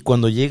 Y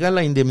cuando llega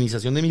la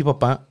indemnización de mi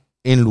papá,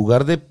 en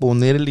lugar de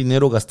poner el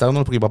dinero,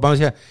 gastarnos, porque mi papá me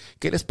decía,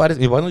 ¿qué les parece?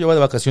 Mi papá nos lleva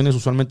de vacaciones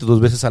usualmente 2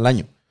 veces al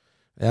año,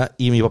 ¿verdad?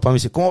 Y mi papá me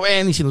dice, ¿cómo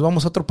ven? ¿Y si nos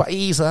vamos a otro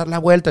país a dar la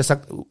vuelta?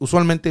 Exacto.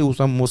 Usualmente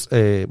usamos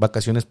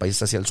vacaciones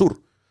países hacia el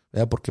sur,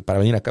 ¿verdad? Porque para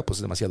venir acá pues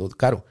es demasiado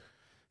caro.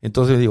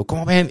 Entonces le digo,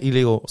 ¿cómo ven? Y le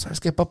digo, ¿sabes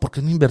qué, papá? ¿Por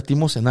qué no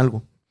invertimos en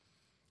algo?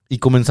 Y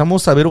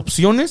comenzamos a ver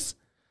opciones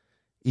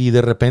y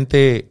de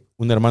repente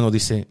un hermano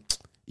dice,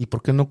 ¿y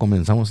por qué no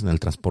comenzamos en el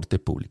transporte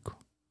público?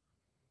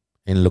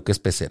 En lo que es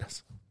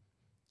peceras.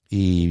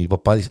 Y mi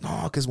papá dice,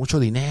 no, que es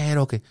mucho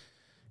dinero, que...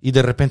 Y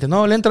de repente,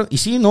 no, le entran. Y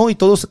sí, no, y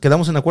todos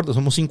quedamos en acuerdo.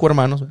 Somos 5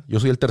 hermanos. Yo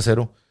soy el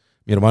tercero.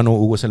 Mi hermano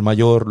Hugo es el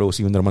mayor. Luego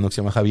sigue un hermano que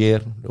se llama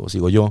Javier. Luego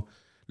sigo yo.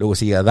 Luego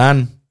sigue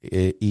Adán.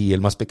 Y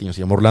el más pequeño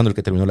se llama Orlando, el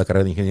que terminó la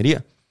carrera de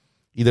ingeniería.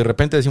 Y de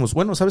repente decimos,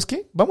 bueno, ¿sabes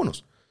qué?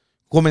 Vámonos.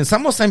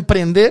 Comenzamos a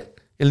emprender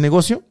el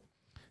negocio.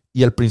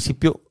 Y al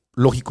principio,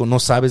 lógico, no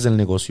sabes del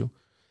negocio.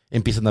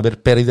 Empiezan a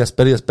haber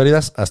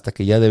pérdidas, hasta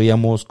que ya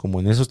debíamos,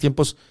 como en esos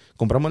tiempos,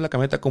 compramos la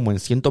camioneta como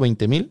en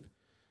 120,000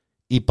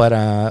 y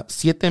para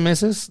 7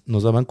 meses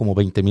nos daban como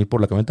 20,000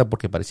 por la camioneta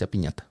porque parecía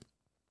piñata.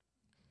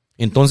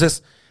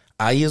 Entonces,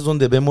 ahí es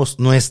donde vemos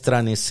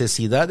nuestra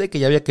necesidad de que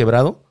ya había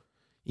quebrado,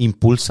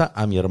 impulsa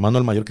a mi hermano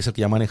el mayor, que es el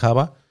que ya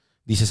manejaba,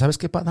 dice, ¿sabes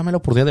qué, pa? Dame la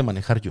oportunidad de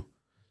manejar yo.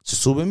 Se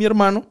sube mi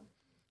hermano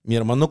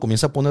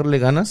comienza a ponerle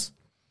ganas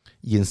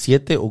y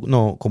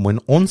como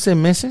en 11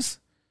 meses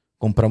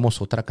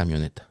compramos otra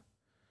camioneta.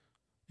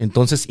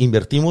 Entonces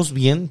invertimos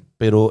bien,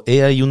 pero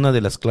ahí una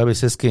de las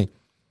claves es que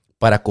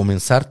para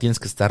comenzar tienes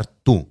que estar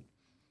tú.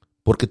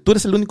 Porque tú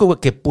eres el único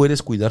que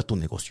puedes cuidar tu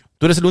negocio.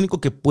 Tú eres el único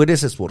que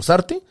puedes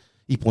esforzarte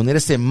y poner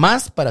ese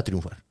más para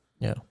triunfar.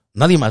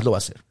 Nadie más lo va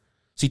a hacer.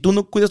 Si tú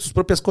no cuidas tus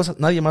propias cosas,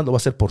 nadie más lo va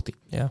a hacer por ti.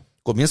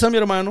 Comienza mi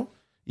hermano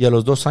y a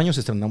los 2 años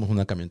estrenamos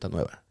una camioneta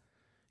nueva.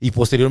 Y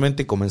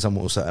posteriormente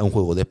comenzamos a un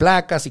juego de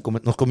placas y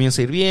nos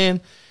comienza a ir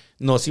bien.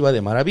 Nos iba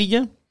de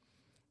maravilla.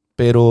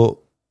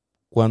 Pero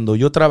cuando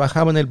yo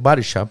trabajaba en el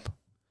bodyshop,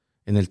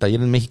 en el taller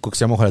en México que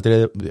se llama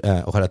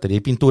hojalatería y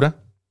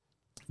pintura,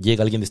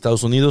 llega alguien de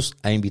Estados Unidos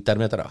a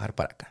invitarme a trabajar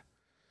para acá.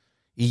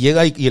 Y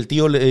llega y el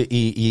tío,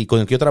 y con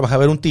el que yo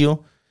trabajaba era un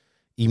tío,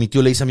 y mi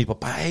tío le dice a mi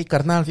papá, hey,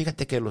 carnal,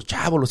 fíjate que los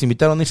chavos los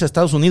invitaron a irse a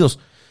Estados Unidos.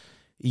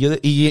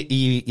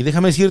 Y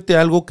déjame decirte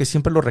algo que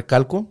siempre lo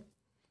recalco,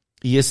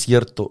 y es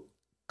cierto,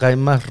 cae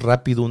más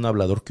rápido un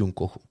hablador que un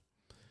cojo.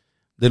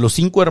 De los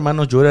 5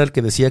 hermanos, yo era el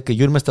que decía que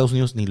yo irme a Estados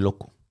Unidos ni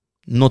loco.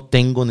 No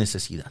tengo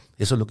necesidad.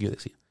 Eso es lo que yo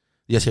decía.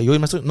 Y decía yo,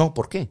 no,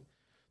 ¿por qué?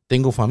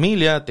 Tengo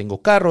familia,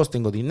 tengo carros,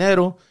 tengo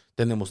dinero,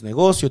 tenemos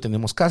negocio,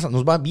 tenemos casa,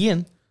 nos va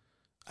bien.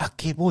 ¿A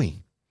qué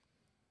voy?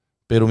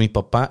 Pero mi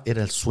papá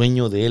era el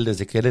sueño de él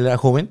desde que él era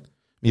joven,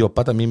 Mi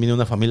papá también viene de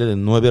una familia de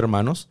 9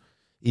 hermanos.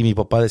 Y mi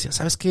papá decía,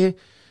 ¿sabes qué?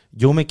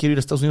 Yo me quiero ir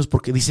a Estados Unidos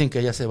porque dicen que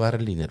allá se va a dar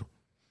el dinero.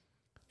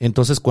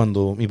 Entonces,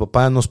 cuando mi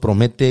papá nos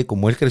promete,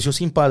 como él creció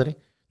sin padre,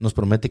 nos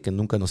promete que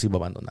nunca nos iba a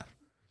abandonar.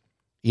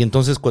 Y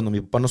entonces, cuando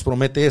mi papá nos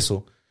promete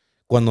eso,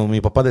 cuando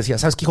mi papá decía,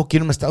 ¿sabes qué, hijo?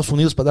 Quiero irme a Estados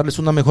Unidos para darles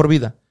una mejor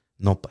vida.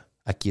 No, pa,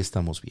 aquí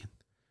estamos bien.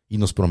 Y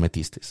nos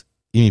prometiste.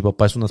 Y mi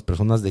papá es unas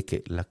personas de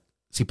que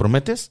si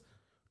prometes,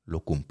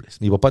 lo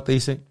cumples. Mi papá te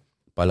dice,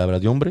 palabra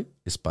de hombre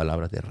es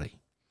palabra de rey.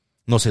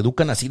 Nos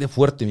educan así de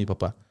fuerte, mi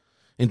papá.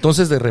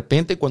 Entonces, de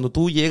repente, cuando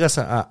tú llegas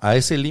a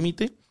ese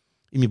límite,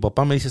 y mi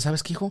papá me dice,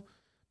 ¿sabes qué, hijo?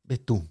 Ve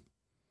tú.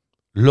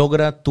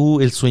 Logra tú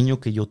el sueño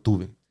que yo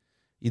tuve.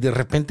 Y de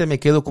repente me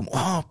quedo como,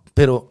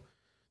 pero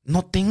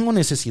no tengo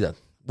necesidad.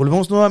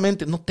 Volvemos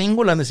nuevamente, no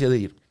tengo la necesidad de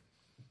ir.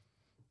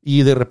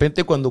 Y de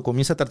repente, cuando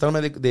comienza a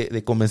tratarme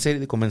de convencer y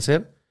de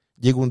convencer,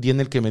 llega un día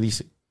en el que me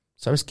dice,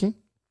 ¿sabes qué?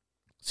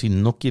 Si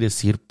no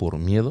quieres ir por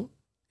miedo,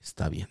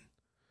 está bien.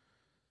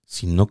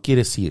 Si no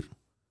quieres ir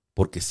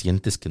porque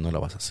sientes que no la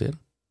vas a hacer,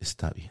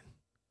 está bien.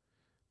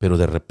 Pero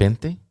de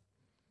repente,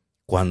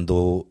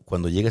 cuando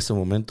llega ese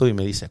momento y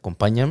me dice,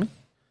 acompáñame,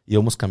 y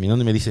vamos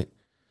caminando y me dice,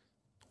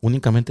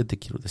 únicamente te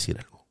quiero decir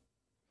algo.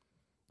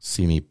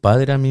 Si mi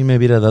padre a mí me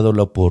hubiera dado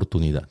la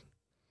oportunidad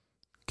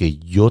que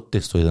yo te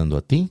estoy dando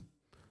a ti,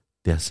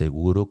 te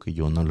aseguro que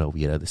yo no la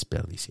hubiera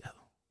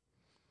desperdiciado.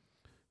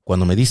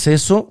 Cuando me dice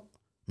eso,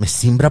 me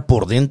simbra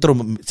por dentro,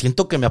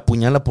 siento que me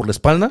apuñala por la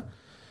espalda,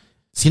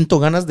 siento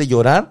ganas de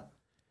llorar,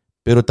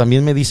 pero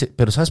también me dice,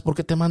 ¿pero sabes por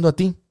qué te mando a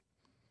ti?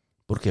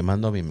 Porque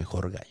mando a mi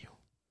mejor gallo.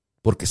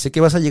 Porque sé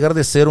que vas a llegar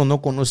de cero,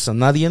 no conoces a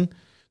nadie,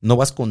 no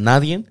vas con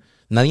nadie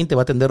te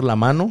va a tender la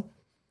mano,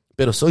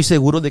 pero soy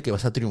seguro de que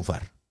vas a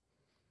triunfar.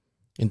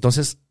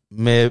 Entonces,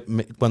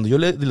 cuando yo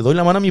le doy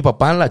la mano a mi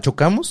papá, la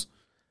chocamos,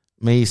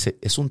 me dice,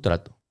 es un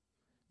trato.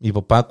 Mi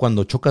papá,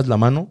 cuando chocas la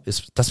mano,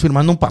 estás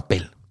firmando un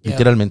papel,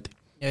 literalmente.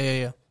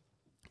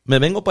 Me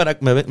vengo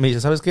me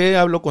dice, ¿sabes qué?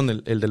 Hablo con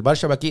el del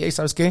bodyshop aquí,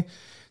 ¿sabes qué?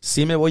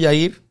 Sí me voy a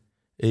ir.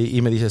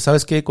 Y me dice,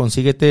 ¿sabes qué?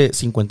 Consíguete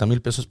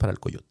 50,000 pesos para el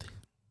coyote.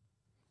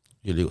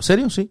 Yo le digo,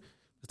 ¿serio? Sí.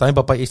 Está mi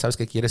papá y ¿sabes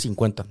qué? Quiere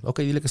 50. Ok,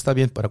 dile que está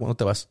bien, ¿para cuándo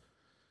te vas?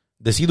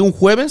 Decido un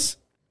jueves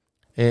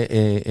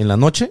en la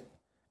noche.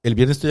 El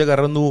viernes estoy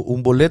agarrando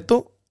un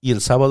boleto y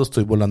el sábado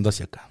estoy volando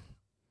hacia acá,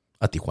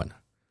 a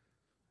Tijuana.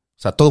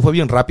 O sea, todo fue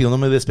bien rápido, no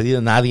me despedí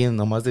de nadie,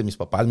 nomás de mis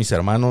papás, mis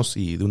hermanos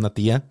y de una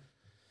tía.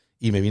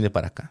 Y me vine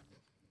para acá.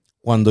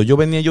 Cuando yo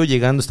venía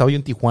llegando, estaba yo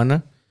en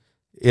Tijuana,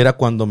 era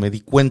cuando me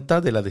di cuenta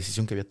de la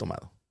decisión que había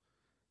tomado.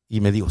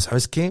 Y me digo,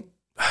 ¿sabes qué?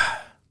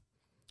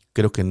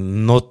 Creo que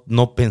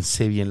no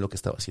pensé bien lo que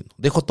estaba haciendo.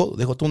 Dejo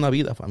toda una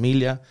vida,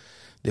 familia,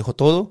 dejo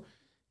todo.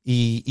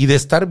 Y de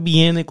estar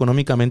bien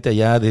económicamente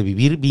allá, de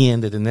vivir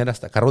bien, de tener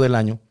hasta carro del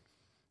año,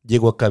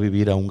 llego acá a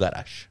vivir a un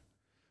garage.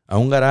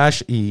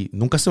 Y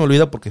nunca se me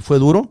olvida porque fue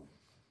duro.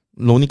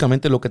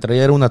 Únicamente lo que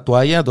traía era una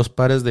toalla, 2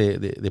 pares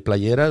de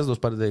playeras, 2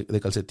 pares de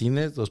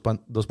calcetines, 2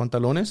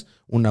 pantalones,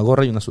 una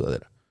gorra y una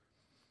sudadera.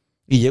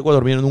 Y llego a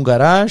dormir en un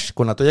garage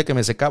con la toalla que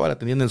me secaba, la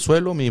tenía en el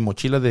suelo, mi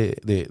mochila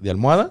de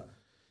almohada.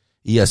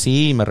 Y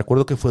así me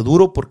recuerdo que fue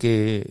duro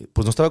porque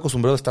pues no estaba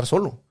acostumbrado a estar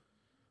solo.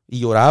 Y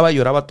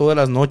lloraba todas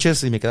las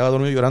noches y me quedaba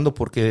dormido llorando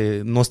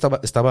porque no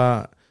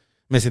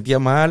me sentía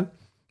mal.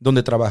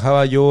 Donde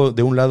trabajaba yo,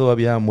 de un lado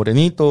había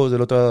morenitos,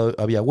 del otro lado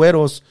había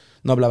güeros.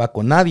 No hablaba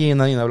con nadie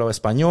hablaba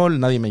español,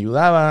 nadie me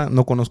ayudaba.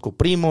 No conozco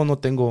primo, no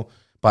tengo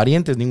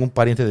parientes, ningún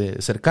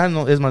pariente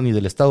cercano, es más, ni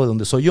del estado de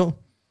donde soy yo.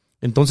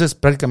 Entonces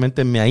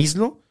prácticamente me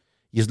aíslo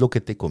y es lo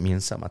que te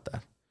comienza a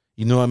matar.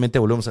 Y nuevamente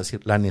volvemos a decir,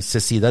 la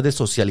necesidad de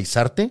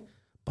socializarte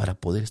para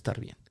poder estar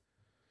bien.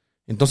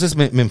 Entonces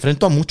me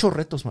enfrento a muchos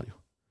retos, Mario.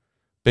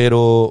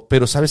 Pero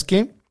 ¿sabes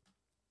qué?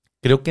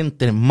 Creo que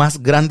entre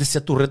más grande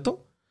sea tu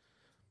reto,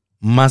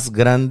 más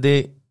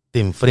grande te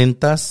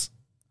enfrentas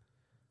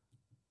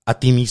a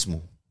ti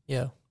mismo.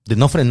 Yeah. De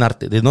no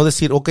frenarte, de no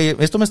decir, ok,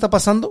 esto me está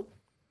pasando,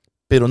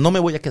 pero no me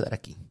voy a quedar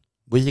aquí.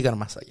 Voy a llegar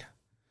más allá.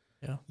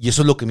 Yeah. Y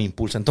eso es lo que me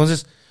impulsa.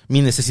 Entonces,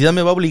 mi necesidad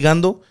me va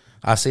obligando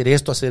a hacer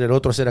esto, a hacer el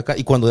otro, a hacer acá.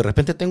 Y cuando de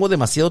repente tengo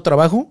demasiado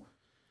trabajo,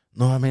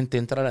 nuevamente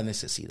entra la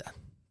necesidad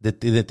de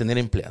tener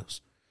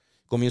empleados.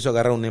 Comienzo a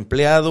agarrar un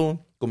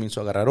empleado, comienzo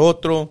a agarrar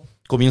otro,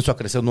 comienzo a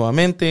crecer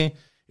nuevamente.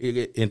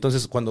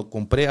 Entonces, cuando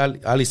compré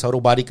Alice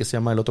Auto Body, que se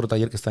llama el otro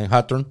taller que está en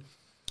Hawthorne,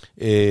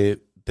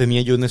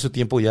 tenía yo en ese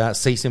tiempo ya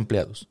 6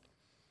 empleados.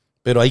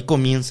 Pero ahí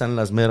comienzan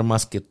las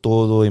mermas que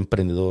todo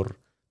emprendedor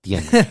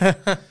tiene.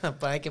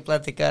 Hay que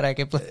platicar.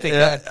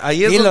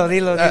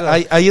 Dilo.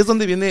 Ahí es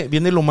donde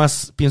viene lo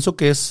más, pienso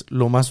que es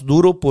lo más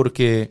duro,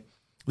 porque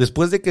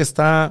después de que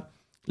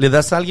le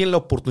das a alguien la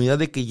oportunidad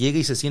de que llegue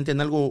y se siente en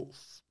algo,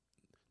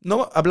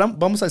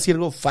 vamos a decir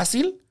algo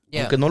fácil,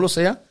 aunque no lo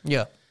sea.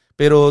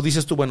 Pero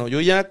dices tú, bueno, yo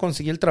ya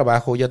conseguí el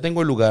trabajo, ya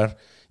tengo el lugar,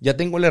 ya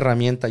tengo la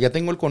herramienta, ya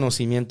tengo el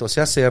conocimiento,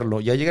 sé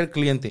hacerlo, ya llega el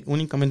cliente,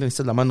 únicamente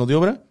necesitas la mano de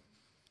obra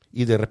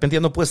y de repente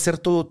ya no puedes ser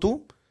todo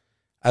tú,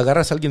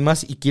 agarras a alguien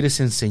más y quieres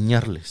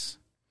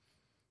enseñarles,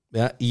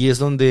 ¿verdad? Y es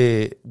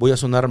donde voy a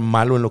sonar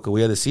malo en lo que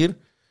voy a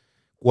decir,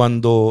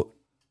 cuando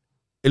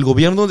el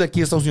gobierno de aquí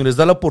de Estados Unidos les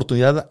da la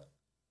oportunidad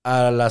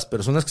a las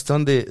personas que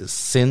están de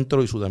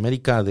Centro y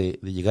Sudamérica de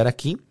llegar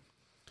aquí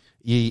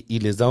y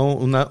les da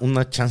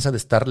una chance de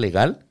estar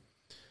legal.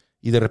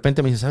 Y de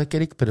repente me dice, ¿sabe qué,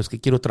 Erick? Pero es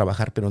que quiero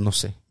trabajar, pero no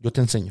sé. Yo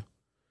te enseño.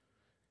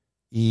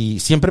 Y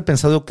siempre he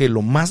pensado que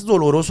lo más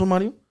doloroso,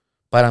 Mario,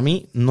 para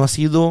mí no ha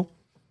sido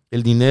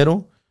el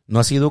dinero, no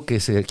ha sido que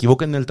se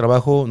equivoquen en el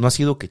trabajo, no ha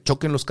sido que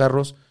choquen los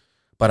carros.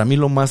 Para mí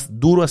lo más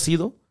duro ha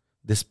sido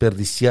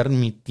desperdiciar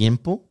mi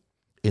tiempo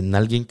en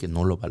alguien que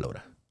no lo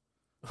valora.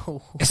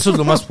 Eso es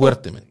lo más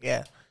fuerte, man.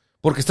 Yeah.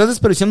 Porque estás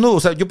desperdiciando, o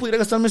sea, yo pudiera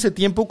gastarme ese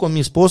tiempo con mi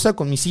esposa,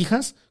 con mis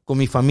hijas, con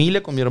mi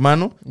familia, con mi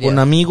hermano, con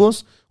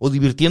amigos, o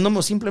divirtiéndome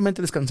o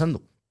simplemente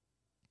descansando.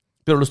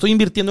 Pero lo estoy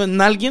invirtiendo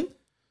en alguien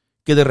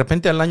que de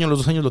repente al año, a los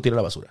 2 años lo tira a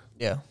la basura.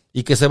 Yeah.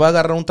 Y que se va a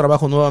agarrar un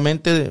trabajo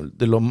nuevamente,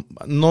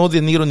 no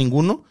denigro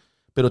ninguno,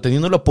 pero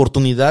teniendo la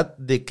oportunidad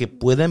de que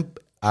puedan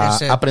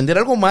aprender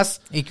algo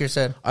más. Y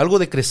crecer. Algo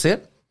de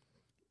crecer,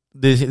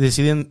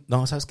 deciden,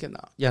 no, ¿sabes qué? No,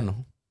 ya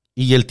no.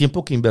 Y el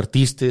tiempo que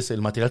invertiste,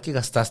 el material que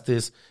gastaste,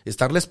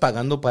 estarles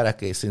pagando para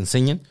que se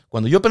enseñen.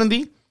 Cuando yo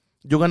aprendí,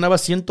 yo ganaba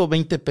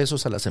 120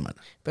 pesos a la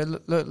semana.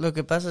 Pero lo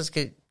que pasa es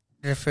que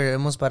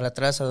referimos para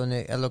atrás a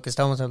lo que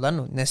estábamos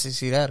hablando,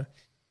 necesidad.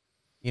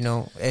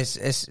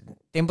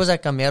 Tiempos han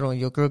cambiado.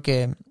 Yo creo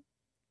que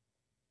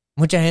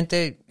mucha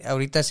gente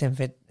ahorita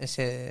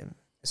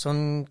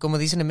son, como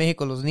dicen en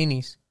México, los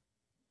ninis.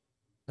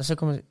 No sé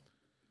cómo,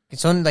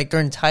 son like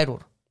they're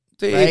entitled.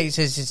 Sí. Right?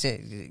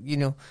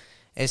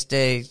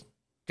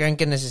 Creen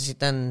que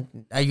necesitan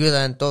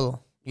ayuda en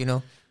todo,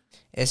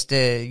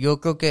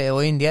 yo creo que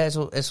hoy en día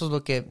eso es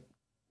lo que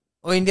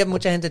hoy en día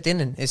mucha gente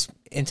tiene, es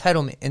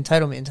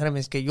entitlement,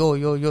 es que yo,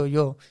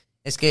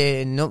 es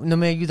que no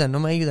me ayudan,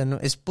 no,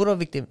 es puro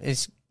víctima,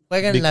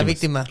 juegan la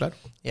víctima. Claro.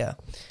 Yeah.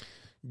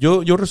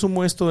 Yo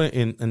resumo esto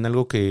en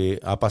algo que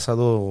ha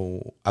pasado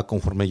a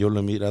conforme yo lo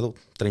he mirado.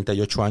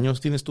 38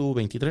 años. ¿Tienes tú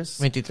 23?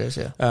 23,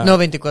 ya. No,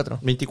 24.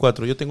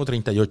 24. Yo tengo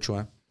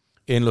 38.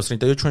 En los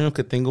 38 años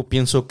que tengo,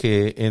 pienso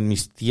que en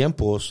mis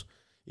tiempos,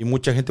 y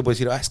mucha gente puede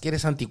decir, es que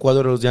eres anticuado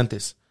de los de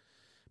antes.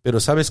 Pero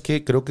 ¿sabes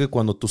qué? Creo que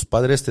cuando tus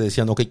padres te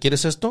decían, ok,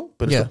 ¿quieres esto?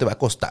 Pero esto te va a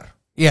costar.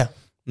 Yeah.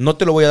 No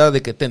te lo voy a dar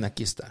de que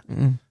aquí está.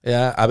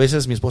 A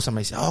veces mi esposa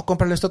me dice,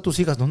 cómprale esto a tus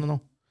hijas.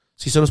 No.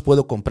 Sí se los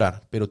puedo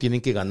comprar, pero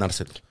tienen que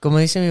ganárselo. Como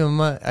dice mi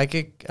mamá, hay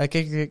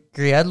que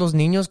criar los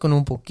niños con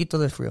un poquito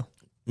de frío.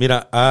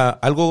 Mira,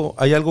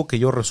 hay algo que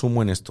yo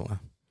resumo en esto.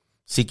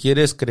 Si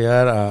quieres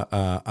crear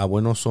a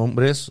buenos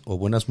hombres o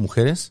buenas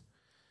mujeres,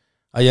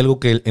 hay algo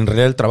que en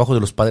realidad el trabajo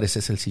de los padres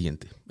es el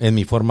siguiente, en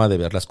mi forma de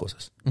ver las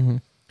cosas. Uh-huh.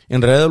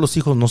 En realidad a los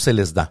hijos no se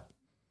les da.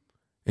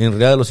 En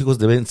realidad a los hijos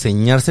deben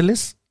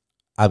enseñárseles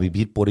a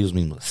vivir por ellos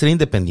mismos, ser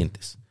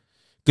independientes.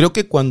 Creo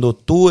que cuando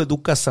tú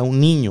educas a un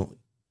niño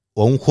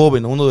o a un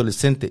joven o a un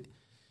adolescente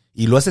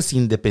y lo haces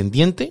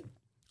independiente,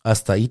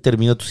 hasta ahí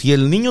termina. Si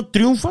el niño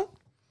triunfa,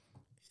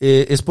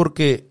 es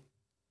porque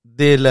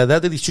de la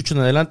edad de 18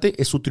 en adelante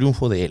es su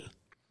triunfo de él.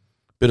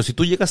 Pero si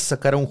tú llegas a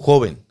sacar a un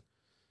joven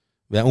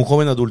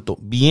adulto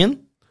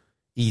bien,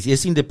 y si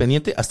es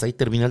independiente, hasta ahí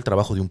termina el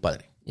trabajo de un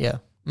padre.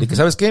 Yeah. De que,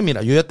 ¿sabes qué?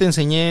 Mira, yo ya te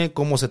enseñé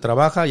cómo se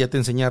trabaja, ya te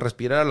enseñé a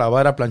respirar, a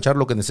lavar, a planchar,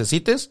 lo que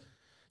necesites.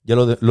 Ya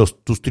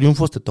tus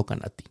triunfos te tocan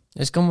a ti.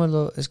 Es como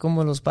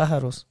los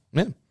pájaros.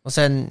 O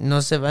sea,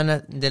 no se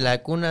van de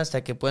la cuna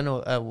hasta que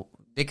pueden,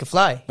 they can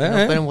fly,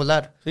 no pueden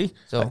volar. Sí.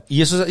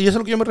 Y eso es a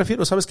lo que yo me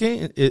refiero. ¿Sabes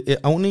qué?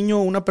 A un niño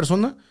o una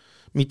persona,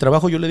 mi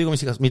trabajo, yo le digo a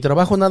mis hijas, mi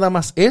trabajo nada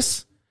más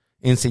es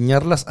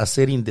enseñarlas a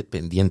ser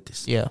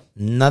independientes. Yeah.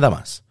 Nada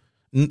más.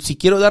 Si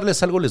quiero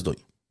darles algo, les doy.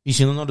 Y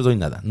si no, no les doy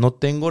nada. No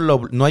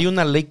hay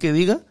una ley que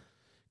diga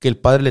que el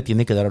padre le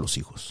tiene que dar a los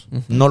hijos.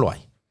 Uh-huh. No lo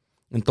hay.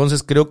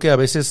 Entonces creo que a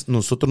veces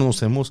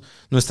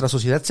nuestra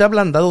sociedad se ha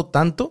ablandado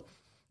tanto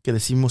que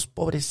decimos,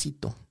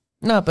 pobrecito.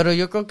 No, pero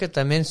yo creo que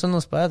también son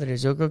los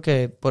padres. Yo creo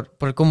que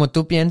por como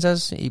tú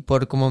piensas y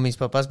por como mis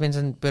papás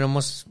piensan, pero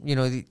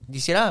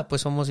decir,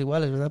 pues somos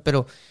iguales, ¿verdad?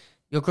 Pero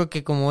yo creo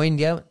que como hoy en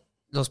día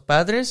los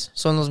padres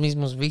son los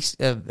mismos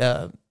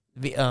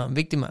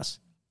víctimas.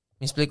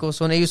 ¿Me explico?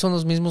 Ellos son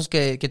los mismos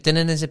que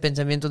tienen ese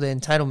pensamiento de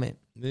entitlement.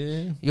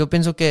 Yo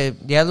pienso que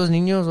ya los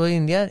niños hoy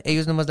en día,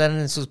 ellos nomás dan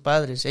a sus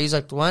padres. Ellos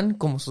actúan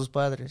como sus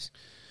padres.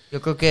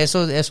 Yo creo que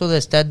eso de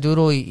estar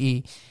duro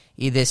y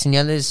de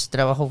enseñarles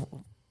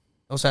trabajo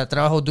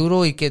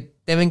duro y que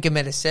deben que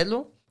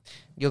merecerlo,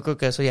 yo creo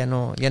que eso ya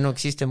no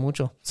existe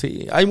mucho.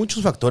 Sí, hay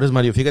muchos factores,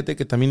 Mario. Fíjate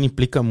que también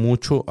implica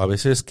mucho a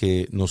veces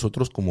que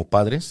nosotros como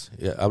padres,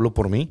 hablo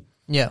por mí,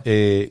 yeah,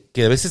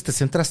 que a veces te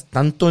centras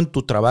tanto en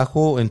tu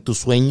trabajo, en tus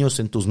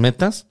sueños, en tus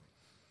metas,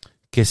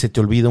 que se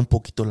te olvida un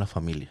poquito la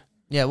familia.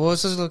 Eso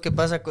es lo que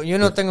pasa. Yo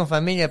no tengo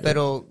familia,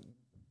 pero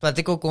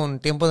platico con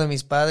tiempo de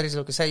mis padres,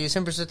 lo que sea. Yo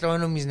siempre estoy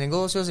trabajando en mis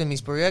negocios, en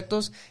mis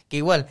proyectos, que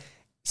igual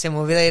se me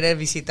olvida ir a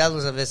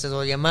visitarlos a veces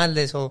o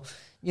llamarles o,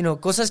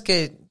 cosas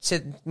que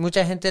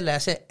mucha gente le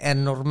hace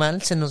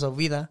anormal, se nos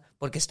olvida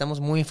porque estamos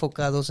muy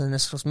enfocados en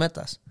nuestras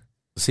metas.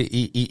 Sí,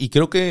 y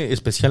creo que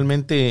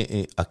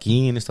especialmente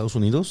aquí en Estados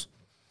Unidos,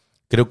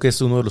 Creo que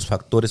es uno de los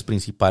factores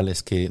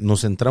principales que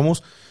nos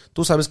centramos.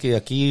 Tú sabes que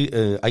aquí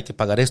hay que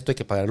pagar esto, hay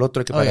que pagar el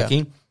otro, hay que pagar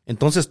aquí.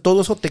 Entonces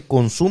todo eso te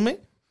consume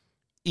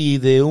y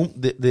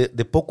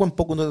de poco en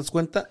poco no te das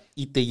cuenta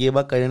y te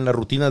lleva a caer en la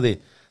rutina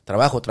de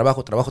trabajo.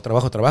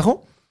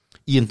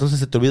 Y entonces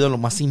se te olvida lo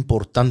más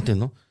importante,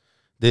 ¿no?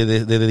 De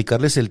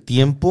dedicarles el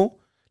tiempo,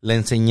 la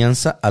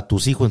enseñanza a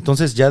tus hijos.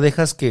 Entonces ya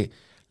dejas que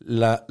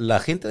la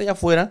gente de allá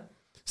afuera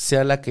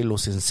sea la que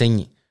los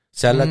enseñe,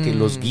 sea la que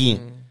los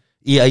guíe.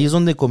 Y ahí es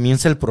donde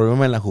comienza el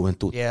problema en la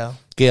juventud. Yeah.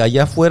 Que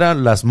allá afuera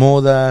las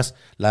modas,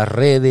 las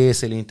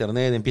redes, el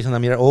internet empiezan a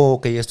mirar,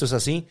 ok, esto es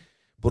así.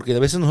 Porque a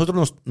veces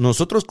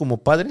nosotros como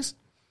padres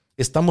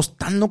estamos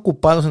tan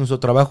ocupados en nuestro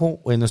trabajo,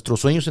 en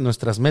nuestros sueños, en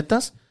nuestras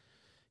metas,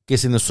 que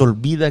se nos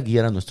olvida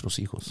guiar a nuestros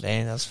hijos.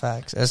 Man, that's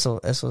facts. Eso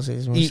sí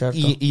es muy cierto.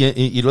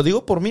 Y lo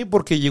digo por mí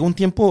porque llegó un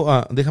tiempo,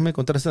 déjame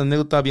contar esta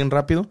anécdota bien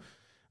rápido.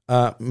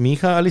 Mi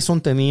hija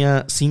Allison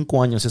tenía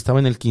 5 años, estaba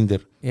en el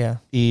kinder.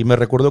 Yeah. Y me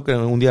recuerdo que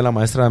un día la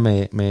maestra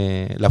me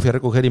la fui a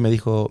recoger y me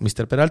dijo,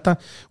 Mr. Peralta,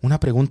 una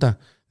pregunta,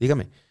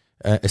 dígame,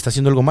 ¿está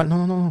haciendo algo mal?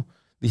 No.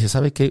 Dice,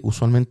 ¿sabe qué?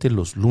 Usualmente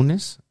los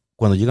lunes,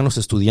 cuando llegan los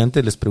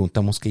estudiantes, les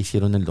preguntamos qué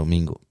hicieron el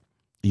domingo.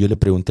 Y yo le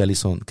pregunté a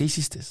Allison, ¿qué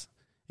hiciste?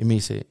 Y me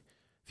dice,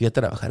 fui a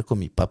trabajar con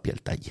mi papi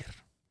al taller.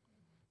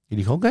 Y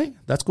dijo, ok,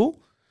 that's cool.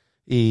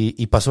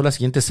 Y pasó la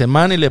siguiente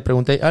semana y le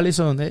pregunté,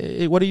 Allison,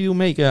 hey, what did you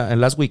make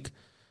last week?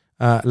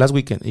 Last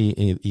weekend.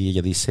 Y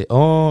ella dice,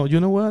 oh, you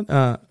know what?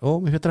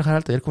 Me fui a trabajar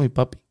al taller con mi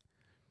papi.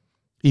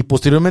 Y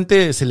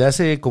posteriormente se le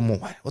hace como,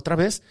 otra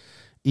vez.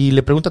 Y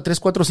le pregunta 3,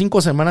 4,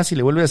 5 semanas y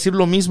le vuelve a decir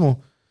lo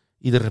mismo.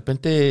 Y de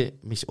repente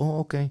me dice, oh,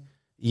 ok.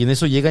 Y en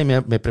eso llega y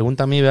me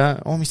pregunta a mí,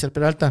 ¿verdad? Oh, Mr.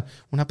 Peralta,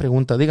 una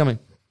pregunta, dígame.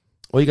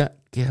 Oiga,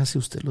 ¿qué hace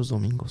usted los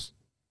domingos?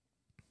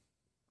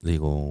 Le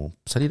digo,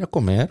 salir a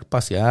comer,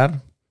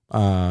 pasear,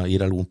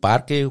 ir a algún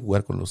parque,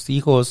 jugar con los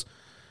hijos.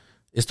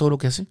 ¿Es todo lo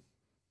que hace?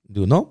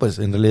 Digo, no, pues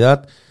en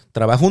realidad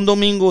trabajo un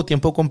domingo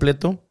tiempo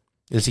completo,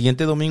 el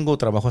siguiente domingo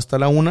trabajo hasta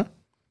la 1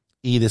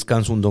 y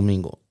descanso un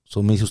domingo.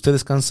 Me dice, ¿usted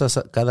descansa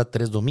cada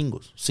 3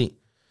 domingos? Sí.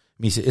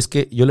 Me dice, es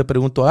que yo le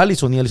pregunto a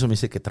Allison y Allison me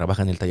dice que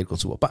trabaja en el taller con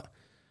su papá.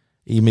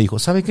 Y me dijo,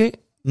 ¿sabe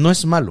qué? No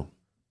es malo,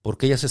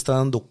 porque ella se está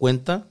dando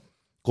cuenta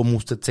cómo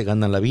usted se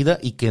gana la vida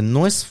y que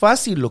no es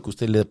fácil lo que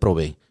usted le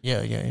provee.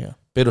 Yeah.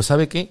 Pero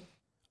 ¿sabe qué?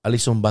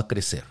 Allison va a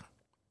crecer.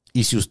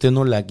 Y si usted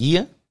no la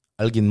guía,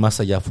 alguien más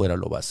allá afuera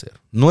lo va a hacer.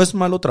 No es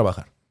malo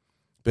trabajar,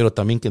 pero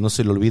también que no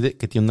se le olvide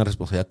que tiene una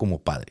responsabilidad como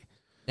padre.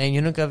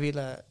 Yo nunca vi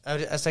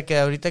hasta que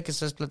ahorita que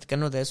estás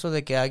platicando de eso,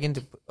 de que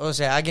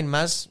alguien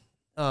más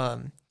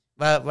va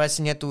a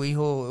enseñar a tu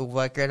hijo o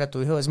va a crear a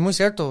tu hijo, es muy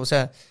cierto. O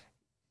sea,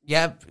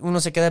 ya uno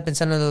se queda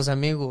pensando en los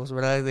amigos,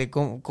 ¿verdad? De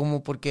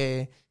cómo por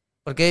qué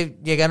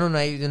llegaron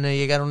ahí donde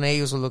llegaron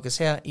ellos o lo que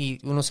sea, y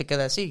uno se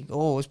queda así.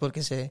 Es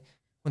porque se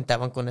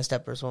juntaban con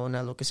esta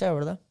persona, lo que sea,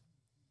 ¿verdad?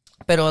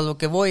 Pero a lo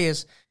que voy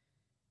es,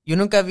 yo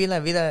nunca vi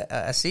la vida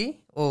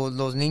así, o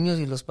los niños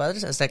y los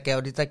padres, hasta que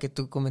ahorita que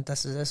tú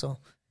comentaste eso.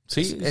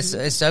 Sí.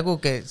 Es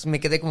algo que me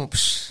quedé como...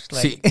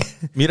 Sí.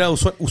 Mira,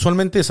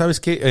 usualmente, ¿sabes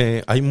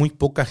qué? Hay muy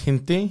poca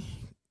gente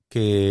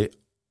que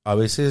a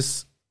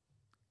veces,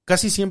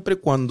 casi siempre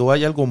cuando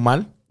hay algo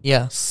mal,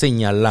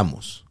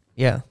 señalamos.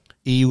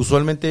 Y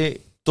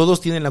usualmente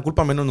todos tienen la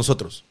culpa menos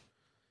nosotros.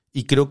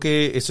 Y creo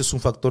que ese es un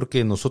factor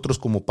que nosotros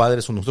como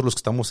padres, o nosotros los que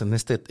estamos en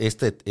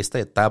esta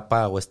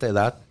etapa o esta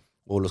edad,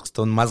 o los que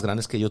están más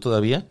grandes que yo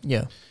todavía,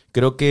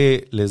 creo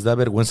que les da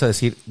vergüenza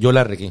decir, yo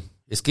la regué,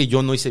 es que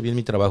yo no hice bien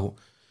mi trabajo.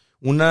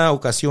 Una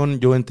ocasión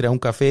yo entré a un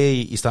café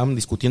y estaban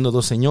discutiendo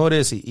 2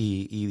 señores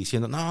y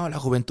diciendo, no, la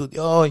juventud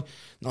de hoy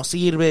no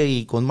sirve,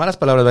 y con malas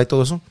palabras, ¿verdad? Y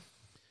todo eso.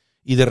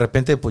 Y de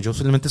repente, pues yo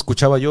solamente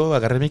escuchaba,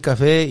 agarré mi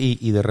café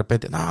y de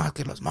repente, no,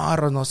 que los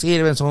morros no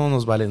sirven, son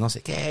unos vales no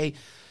sé qué.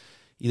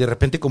 Y de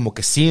repente como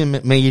que sí,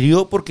 me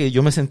hirió porque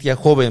yo me sentía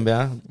joven,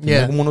 ¿verdad?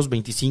 Tenía como unos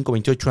 25,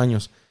 28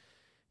 años.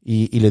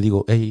 Y le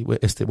digo, hey,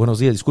 buenos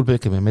días, disculpe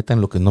que me meta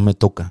en lo que no me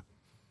toca.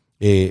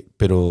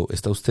 Pero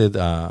está usted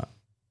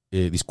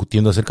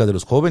discutiendo acerca de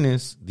los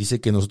jóvenes.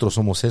 Dice que nosotros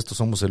somos esto,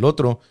 somos el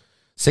otro.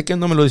 Sé que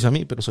no me lo dice a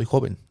mí, pero soy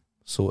joven.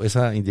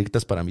 Esa indirecta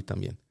es para mí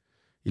también.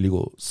 Y le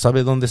digo,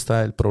 ¿sabe dónde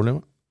está el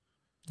problema?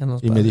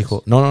 Y me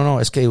dijo, no,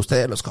 es que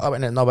ustedes los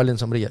jóvenes no valen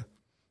sombrilla.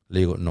 Le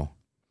digo, no.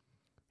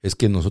 Es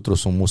que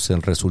nosotros somos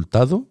el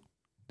resultado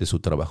de su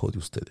trabajo de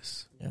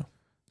ustedes.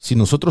 Si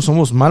nosotros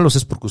somos malos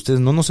es porque ustedes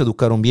no nos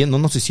educaron bien, no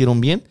nos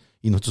hicieron bien,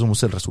 y nosotros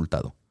somos el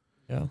resultado.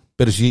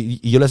 Pero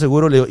y yo le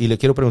aseguro y le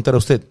quiero preguntar a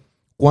usted,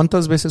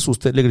 ¿cuántas veces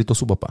usted le gritó a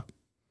su papá?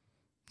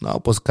 No,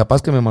 pues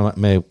capaz que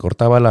me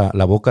cortaba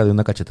la boca de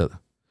una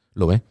cachetada.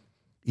 ¿Lo ve?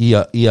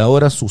 Y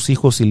ahora sus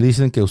hijos, si le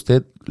dicen que a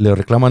usted le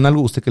reclaman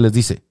algo, ¿usted qué les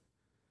dice?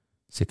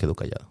 Se quedó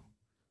callado.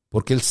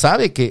 Porque él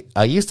sabe que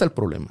ahí está el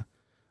problema.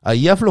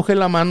 Ahí aflojé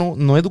la mano,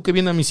 no eduqué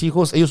bien a mis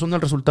hijos, ellos son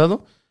el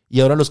resultado y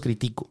ahora los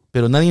critico.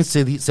 Pero nadie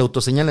se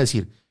autoseñala a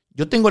decir,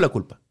 yo tengo la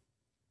culpa.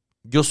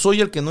 Yo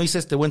soy el que no hice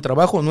este buen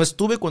trabajo, no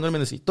estuve cuando él me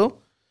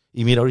necesitó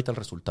y mira ahorita el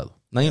resultado.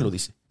 Nadie lo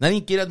dice.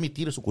 Nadie quiere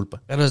admitir su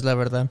culpa. Pero es la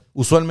verdad.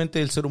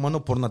 Usualmente el ser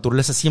humano por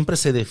naturaleza siempre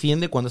se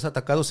defiende, cuando es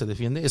atacado se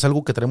defiende, es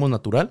algo que traemos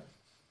natural.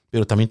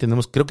 pero también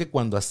creo que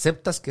cuando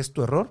aceptas que es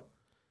tu error,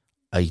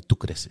 ahí tú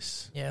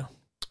creces. Yeah.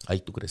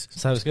 Ahí tú creces.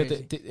 Sabes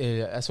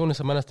que hace unas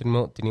semanas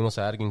teníamos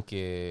a alguien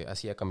que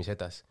hacía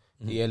camisetas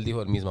y él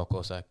dijo la misma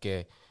cosa,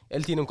 que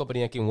él tiene una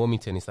compañía aquí en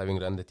Wilmington y está bien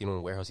grande, tiene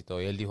un warehouse y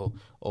todo, y él dijo,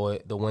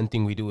 the one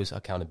thing we do is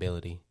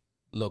accountability.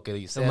 Lo que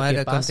dice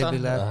que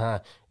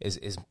pasa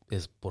es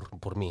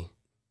por mí.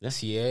 Yeah.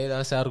 Si él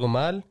hace algo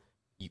mal,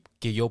 y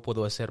que yo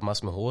puedo hacer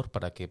más mejor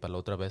para que para la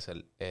otra vez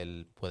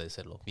él puede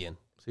hacerlo bien.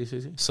 Sí.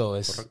 So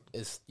it's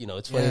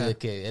funny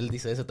que él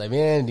dice eso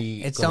también.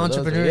 Y it's the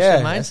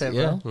entrepreneurship mindset,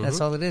 bro.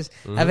 That's all it is.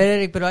 A ver,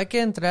 Eric, pero hay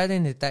que entrar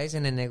en detalles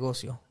en el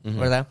negocio,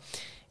 ¿verdad?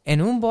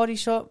 En un body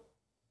shop,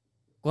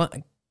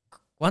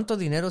 ¿cuánto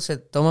dinero se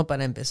toma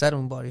para empezar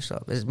un body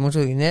shop? ¿Es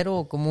mucho dinero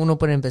o cómo uno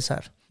puede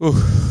empezar?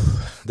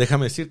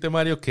 Déjame decirte,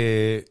 Mario,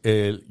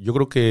 que yo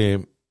creo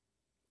que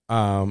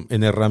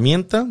en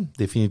herramienta,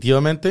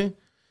 definitivamente,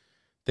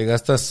 te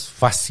gastas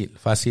fácil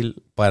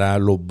para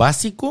lo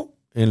básico,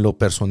 en lo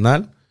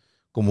personal,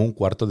 como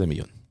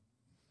 $250,000.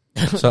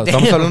 O sea,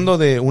 estamos hablando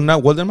de una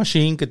welder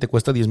machine que te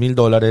cuesta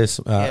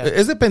 $10,000.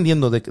 Es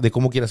dependiendo de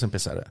cómo quieras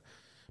empezar.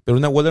 Pero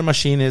una welder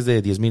machine es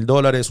de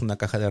 $10,000, una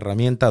caja de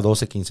herramienta,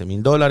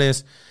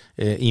 $12,000,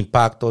 $15,000,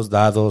 impactos,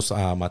 dados,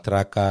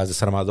 matracas,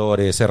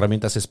 desarmadores,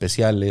 herramientas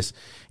especiales.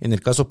 En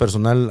el caso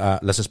personal,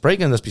 las spray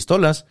guns, las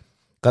pistolas,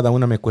 cada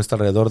una me cuesta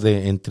alrededor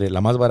de, entre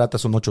la más barata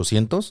son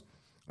 $800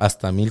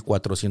 hasta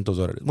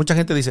 $1,400. Mucha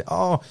gente dice,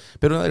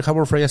 pero el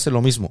Harbor Freight hace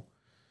lo mismo.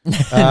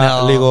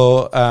 No. Le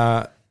digo,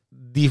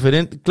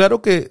 diferente.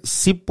 Claro que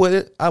sí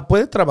puede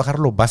trabajar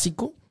lo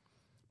básico,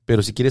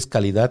 pero si quieres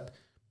calidad,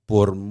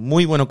 por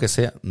muy bueno que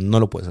sea, no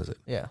lo puedes hacer.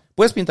 Yeah.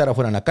 Puedes pintar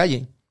afuera en la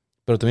calle,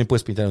 pero también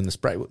puedes pintar en un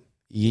spray wood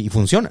y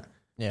funciona.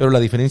 Yeah. Pero la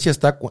diferencia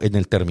está en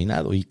el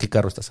terminado y qué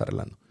carro estás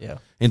arreglando. Yeah.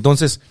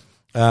 Entonces,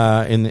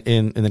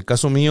 en el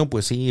caso mío,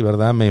 pues sí,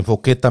 ¿verdad? Me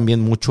enfoqué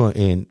también mucho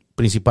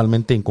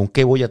principalmente en con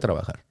qué voy a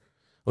trabajar.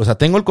 O sea,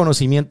 tengo el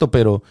conocimiento,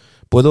 pero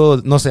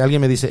puedo, no sé,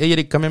 alguien me dice, hey,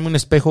 Eric, cámbiame un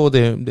espejo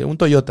de un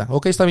Toyota.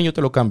 Ok, está bien, yo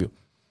te lo cambio.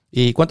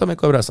 ¿Y cuánto me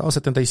cobras?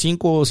 $75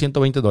 o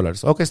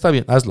 $120. Ok, está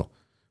bien, hazlo.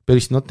 Pero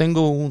si no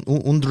tengo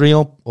un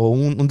drill o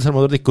un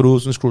desarmador de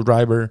cruz, un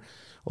screwdriver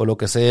o lo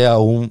que sea,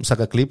 o un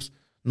sacaclips,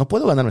 no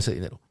puedo ganarme ese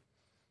dinero.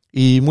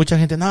 Y mucha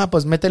gente, no,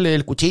 pues métele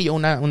el cuchillo,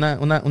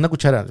 una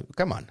cuchara.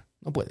 Come on,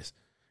 no puedes.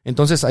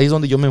 Entonces ahí es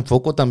donde yo me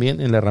enfoco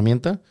también en la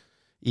herramienta,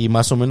 y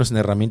más o menos en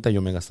la herramienta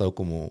yo me he gastado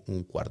como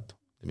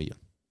 $250,000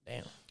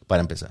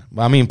 para empezar.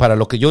 Para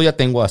lo que yo ya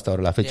tengo hasta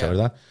ahora la fecha,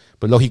 ¿verdad?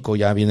 Pues lógico,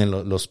 ya vienen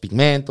los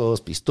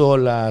pigmentos,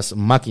 pistolas,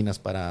 máquinas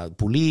para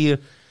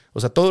pulir. O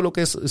sea, todo lo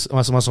que es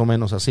más o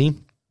menos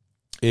así.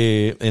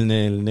 En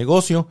el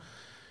negocio,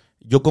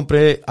 yo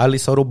compré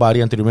Alice Auto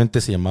Body,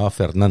 anteriormente se llamaba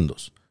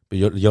Fernando's.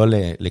 Yo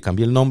le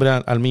cambié el nombre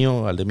al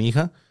mío, al de mi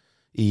hija,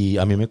 y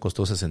a mí me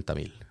costó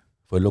 $60,000.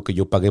 Fue lo que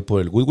yo pagué por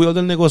el goodwill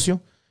del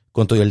negocio,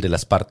 con todo el de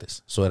las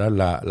partes. Eso era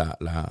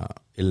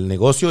el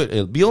negocio,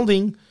 el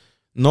building,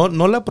 no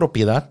la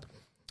propiedad,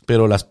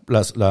 pero las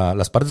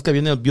partes que había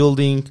en el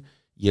building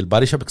y el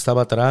body shop que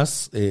estaba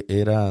atrás,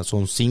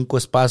 son 5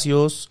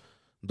 espacios.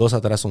 2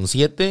 atrás son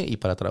 7 y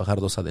para trabajar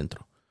 2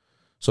 adentro.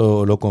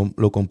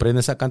 Lo compré en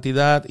esa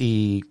cantidad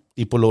y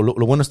por lo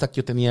bueno está que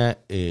yo tenía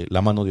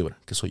la mano de obra,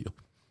 que soy yo.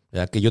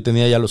 ¿Verdad? Que yo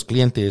tenía ya los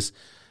clientes.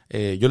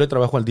 Yo le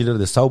trabajo al dealer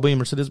de South Bay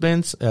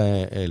Mercedes-Benz,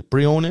 el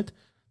Pre-Owned.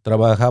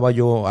 Trabajaba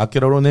yo a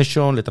Acura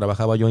Nation, le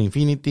trabajaba yo a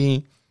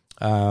Infinity,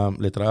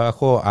 le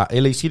trabajo a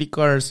LA City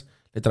Cars,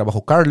 le trabajo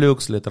a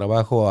Carlux, le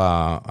trabajo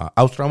a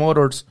Austria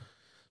Motors.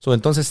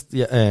 Entonces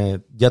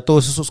ya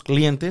todos esos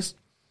clientes,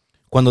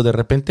 cuando de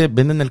repente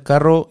venden el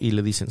carro y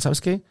le dicen,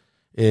 ¿sabes qué?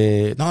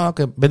 No,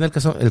 que venden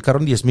el carro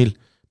en $10,000,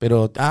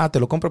 pero te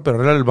lo compro, pero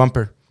arregla el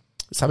bumper.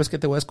 ¿Sabes qué?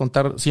 Te voy a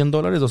descontar $100,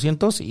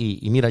 $200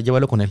 y mira,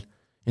 llévalo con él.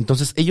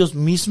 Entonces ellos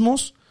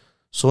mismos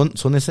son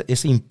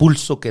ese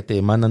impulso que te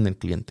mandan el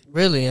cliente.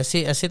 Really?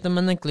 ¿Así te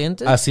mandan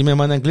clientes? Así me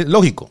mandan clientes.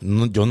 Lógico,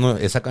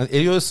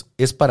 ellos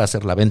es para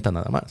hacer la venta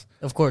nada más.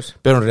 Of course.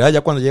 Pero en realidad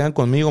ya cuando llegan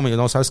conmigo me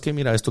dicen, no, ¿sabes qué?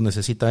 Mira, esto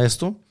necesita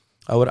esto.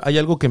 Ahora, hay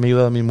algo que me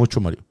ayuda a mí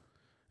mucho, Mario.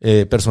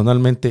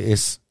 Personalmente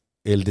es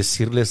el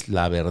decirles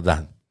la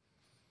verdad.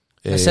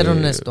 Ser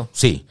honesto.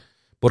 Sí,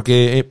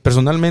 porque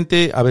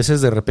personalmente a veces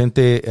de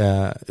repente,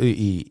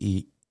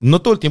 y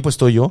no todo el tiempo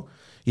estoy yo,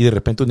 y de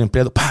repente un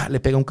empleado le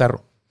pega un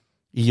carro.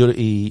 Y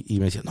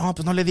me decía, no,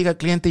 pues no le diga al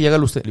cliente y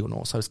hágalo usted. Le digo,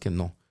 no, sabes que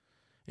no.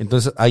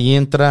 Entonces ahí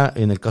entra,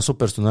 en el caso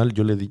personal,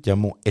 yo le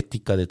llamo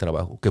ética de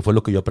trabajo, que fue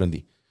lo que yo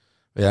aprendí.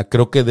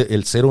 Creo que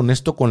el ser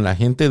honesto con la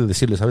gente, de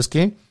decirle, ¿sabes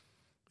qué?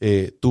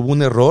 Tuvo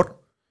un error.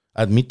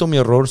 Admito mi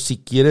error. Si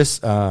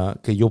quieres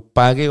que yo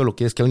pague o lo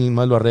quieres que alguien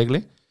más lo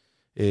arregle,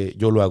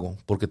 yo lo hago,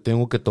 porque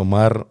tengo que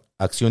tomar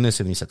acciones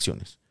en mis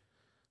acciones.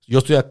 Yo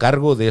estoy a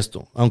cargo de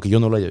esto, aunque yo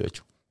no lo haya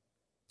hecho.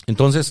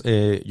 Entonces,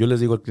 yo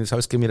les digo al cliente,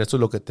 ¿sabes qué? Mira, esto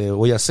es lo que te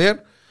voy a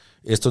hacer,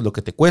 esto es lo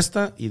que te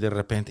cuesta, y de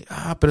repente,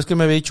 pero es que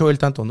me había dicho él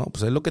tanto. No,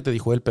 pues es lo que te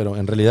dijo él, pero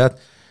en realidad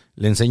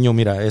le enseño,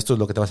 mira, esto es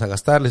lo que te vas a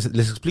gastar. Les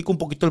explico un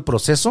poquito el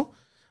proceso,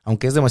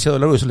 aunque es demasiado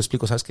largo, yo se lo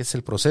explico, ¿sabes qué es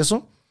el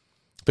proceso?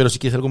 Pero si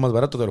quieres algo más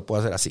barato, te lo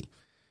puedo hacer así.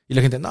 Y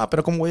la gente, no,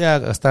 pero ¿cómo voy a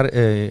gastar,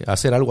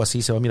 hacer algo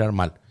así? Se va a mirar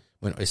mal.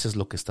 Bueno, eso es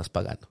lo que estás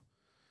pagando.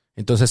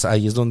 Entonces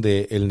ahí es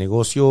donde el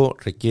negocio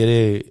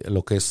requiere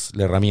lo que es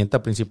la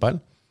herramienta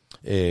principal.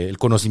 El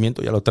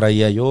conocimiento ya lo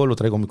traía yo, lo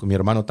traigo con mi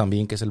hermano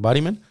también, que es el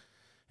bodyman.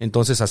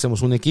 Entonces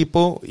hacemos un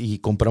equipo y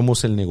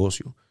compramos el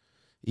negocio.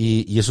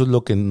 Y eso es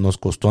lo que nos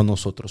costó a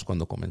nosotros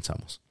cuando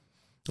comenzamos.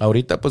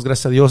 Ahorita, pues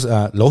gracias a Dios,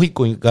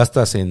 lógico,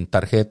 gastas en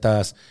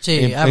tarjetas,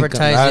 Sí,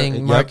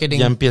 advertising, marketing.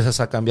 Ya empiezas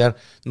a cambiar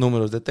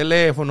números de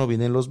teléfono,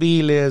 vienen los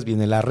biles,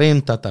 viene la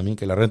renta también,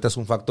 que la renta es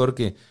un factor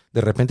que de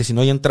repente si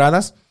no hay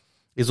entradas,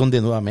 es donde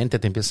nuevamente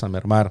te empiezas a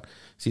mermar.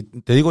 Si,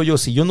 te digo yo,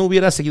 si yo no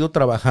hubiera seguido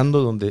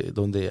trabajando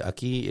donde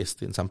aquí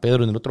en San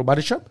Pedro, en el otro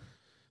bodyshop,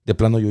 de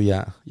plano yo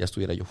ya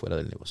estuviera yo fuera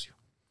del negocio.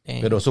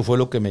 Pero eso fue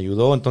lo que me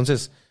ayudó.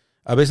 Entonces,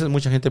 a veces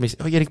mucha gente me dice,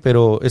 oye, Erick,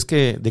 pero es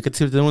que ¿de qué te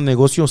sirve tener un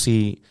negocio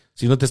si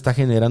no te está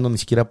generando ni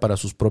siquiera para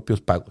sus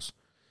propios pagos?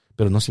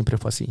 Pero no siempre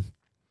fue así.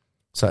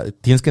 O sea,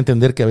 tienes que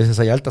entender que a veces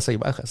hay altas, hay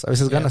bajas. A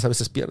veces ganas, a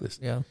veces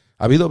pierdes. Ha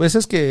habido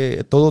veces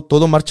que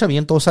todo marcha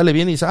bien, todo sale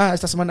bien y dices,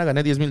 esta semana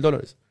gané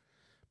 $10,000.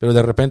 Pero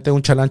de repente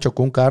un chalán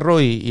chocó un carro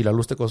y la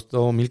luz te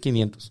costó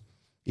 $1,500.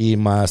 Y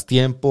más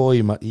tiempo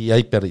y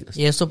hay pérdidas.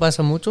 ¿Y esto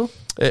pasa mucho?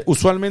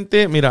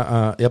 Usualmente,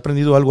 mira, he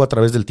aprendido algo a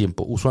través del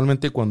tiempo.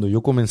 Usualmente cuando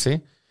yo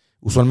comencé,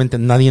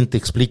 nadie te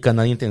explica,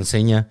 nadie te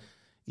enseña.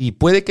 Y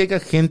puede que haya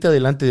gente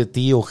adelante de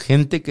ti o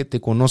gente que te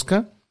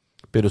conozca,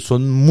 pero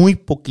son muy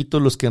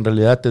poquitos los que en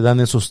realidad te dan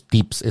esos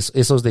tips.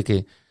 Esos de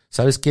que,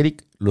 ¿sabes qué,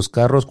 Erick? Los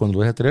carros cuando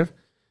los vas a traer,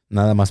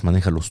 nada más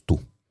manéjalos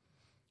tú.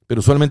 Pero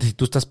usualmente si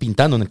tú estás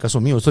pintando, en el caso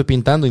mío, estoy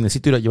pintando y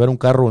necesito ir a llevar un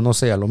carro, no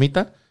sé, a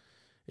Lomita,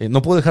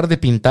 no puedo dejar de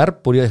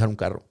pintar por ir a dejar un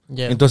carro.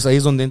 Entonces ahí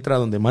es donde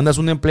donde mandas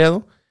un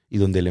empleado y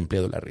donde el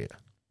empleado la riega.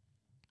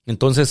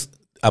 Entonces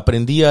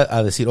aprendí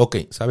a decir, ok,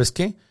 ¿sabes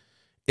qué?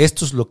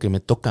 Esto es lo que me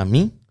toca a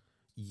mí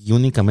y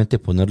únicamente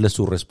ponerle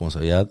su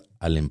responsabilidad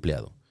al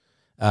empleado.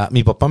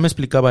 Mi papá me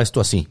explicaba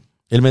esto así.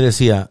 Él me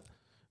decía,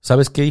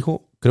 ¿sabes qué,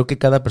 hijo? Creo que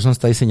cada persona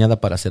está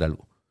diseñada para hacer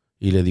algo.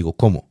 Y le digo,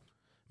 ¿cómo?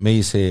 Me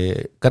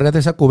dice, cárgate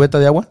esa cubeta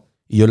de agua,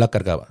 y yo la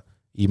cargaba.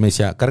 Y me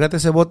decía, cárgate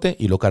ese bote,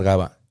 y lo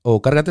cargaba.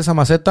 O cárgate esa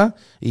maceta,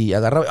 y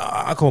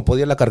agarraba, como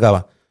podía la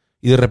cargaba.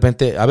 Y de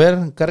repente, a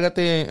ver,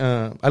 cárgate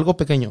algo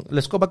pequeño, la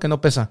escoba que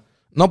no pesa.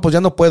 No, pues ya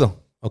no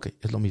puedo. Ok,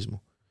 es lo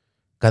mismo.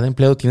 Cada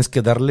empleado tienes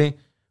que darle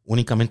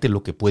únicamente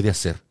lo que puede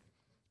hacer.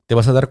 Te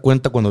vas a dar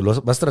cuenta, cuando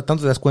lo vas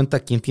tratando, te das cuenta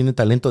quién tiene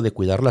talento de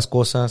cuidar las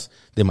cosas,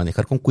 de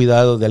manejar con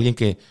cuidado, de alguien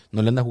que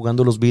no le anda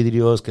jugando los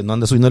vidrios, que no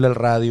anda subiéndole al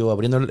radio,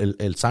 abriendo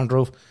el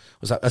sunroof.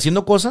 O sea,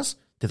 haciendo cosas,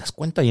 te das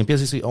cuenta y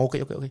empiezas a decir, ok.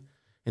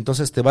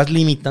 Entonces te vas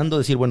limitando a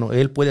decir, bueno,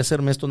 él puede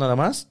hacerme esto nada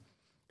más,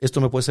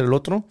 esto me puede hacer el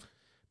otro,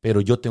 pero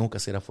yo tengo que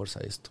hacer a fuerza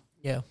esto.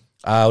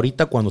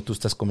 Ahorita cuando tú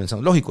estás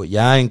comenzando, lógico,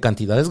 ya en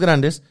cantidades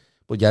grandes,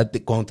 pues ya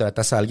te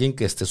contratas a alguien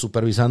que esté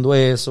supervisando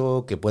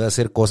eso, que pueda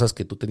hacer cosas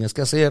que tú tenías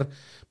que hacer,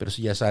 pero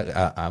eso ya es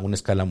a una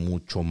escala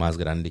mucho más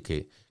grande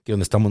que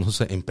donde estamos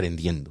nosotros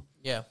emprendiendo.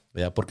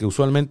 Porque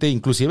usualmente,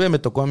 inclusive me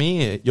tocó a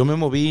mí, yo me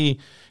moví,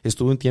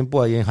 estuve un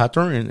tiempo ahí en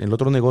Hawthorne, en el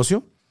otro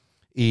negocio,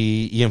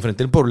 y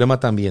enfrenté el problema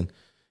también,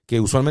 que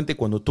usualmente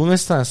cuando tú no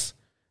estás,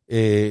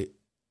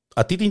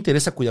 a ti te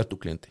interesa cuidar a tu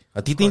cliente,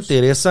 a ti te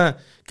interesa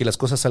que las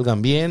cosas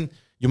salgan bien.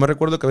 Yo me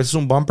recuerdo que a veces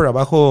un bumper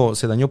abajo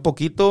se dañó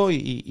poquito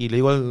y le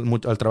digo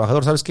al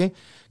trabajador, ¿sabes qué?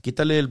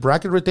 Quítale el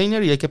bracket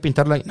retainer y hay que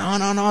pintarla ahí.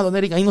 No, don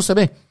Erick, ahí no se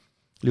ve. Le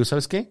digo,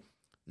 ¿sabes qué?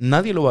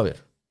 Nadie lo va a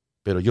ver,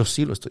 pero yo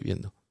sí lo estoy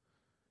viendo.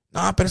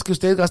 No, pero es que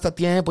usted gasta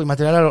tiempo y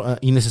material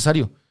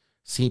innecesario.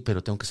 Sí,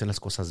 pero tengo que hacer las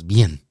cosas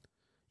bien.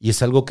 Y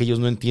es algo que ellos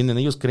no entienden.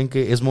 Ellos creen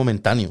que es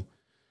momentáneo,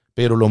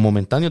 pero lo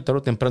momentáneo tarde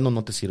o temprano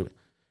no te sirve.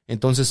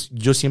 Entonces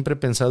yo siempre he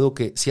pensado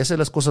que si haces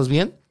las cosas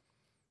bien,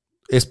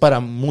 es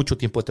para mucho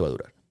tiempo te va a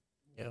durar.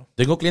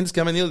 Tengo clientes que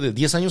han venido de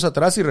 10 años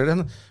atrás y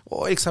regresan.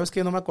 Oye, ¿sabes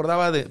qué? No me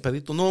acordaba de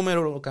pedir tu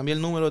número, cambié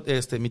el número,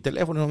 mi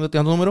teléfono, no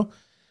tengo tu número,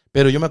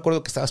 pero yo me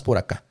acuerdo que estabas por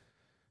acá.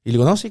 Y le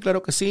digo, no, sí,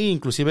 claro que sí.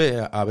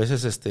 Inclusive a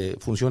veces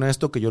funciona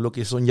esto, que yo lo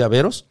que hice son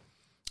llaveros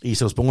y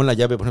se los pongo en la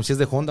llave. Por ejemplo, si es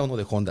de Honda, uno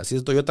de Honda. Si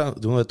es de Toyota,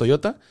 uno de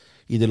Toyota.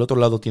 Y del otro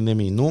lado tiene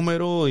mi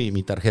número y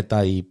mi tarjeta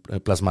ahí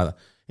plasmada.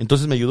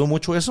 Entonces me ayudó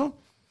mucho eso.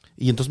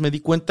 Y entonces me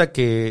di cuenta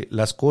que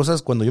las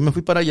cosas, cuando yo me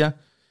fui para allá,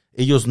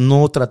 ellos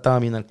no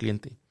trataban bien al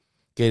cliente.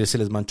 Que se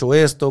les manchó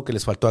esto, que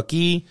les faltó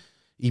aquí,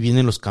 y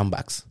vienen los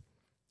comebacks.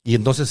 Y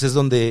entonces es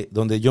donde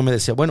yo me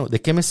decía, bueno,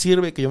 ¿de qué me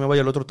sirve que yo me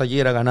vaya al otro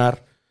taller a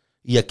ganar?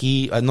 Y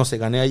aquí, no sé,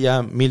 gané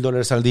allá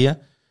 $1,000 al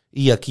día,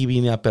 y aquí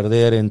vine a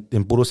perder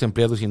en puros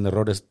empleados y en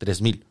errores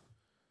 3,000.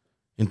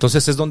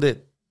 Entonces es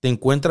donde te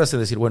encuentras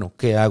en decir, bueno,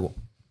 ¿qué hago?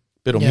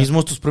 Pero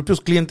mismos tus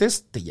propios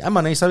clientes te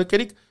llaman ahí, ¿sabe qué,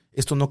 Erick?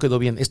 Esto no quedó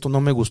bien, esto no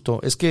me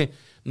gustó. Es que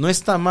no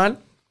está mal,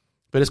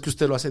 pero es que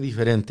usted lo hace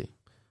diferente.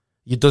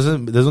 Y entonces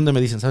es donde me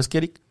dicen, ¿sabes qué,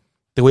 Erick?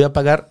 Te voy a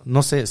pagar,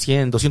 no sé,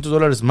 $100,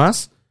 $200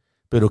 más,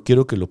 pero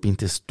quiero que lo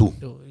pintes tú.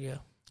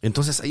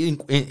 Entonces ahí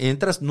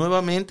entras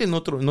nuevamente en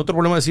otro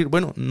problema de decir,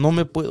 bueno, no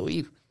me puedo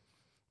ir.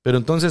 Pero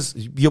entonces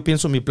yo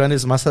pienso mi plan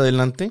es más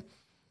adelante,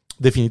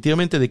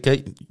 definitivamente de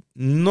que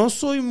no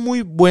soy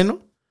muy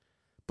bueno,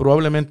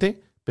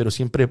 probablemente, pero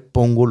siempre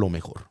pongo lo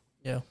mejor.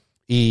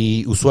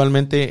 Y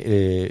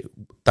usualmente,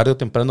 tarde o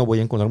temprano voy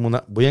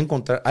a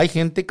encontrar, hay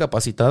gente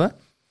capacitada,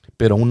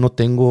 pero aún no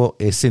tengo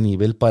ese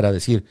nivel para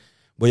decir,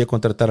 voy a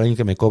contratar a alguien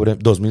que me cobre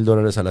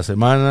 $2,000 a la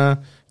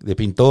semana de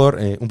pintor,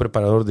 un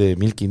preparador de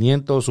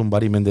 1,500, un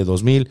bodyman de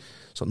 2,000.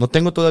 No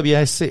tengo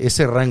todavía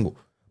ese rango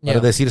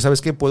para decir,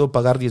 ¿sabes qué? Puedo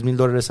pagar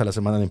 $10,000 a la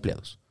semana de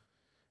empleados.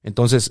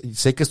 Entonces,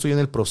 sé que estoy en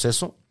el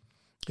proceso,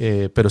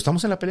 pero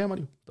estamos en la pelea,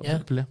 Mario. En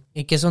la pelea.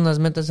 ¿Y qué son las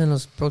metas en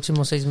los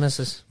próximos 6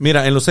 meses?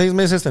 Mira, en los 6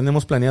 meses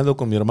tenemos planeado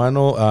con mi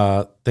hermano,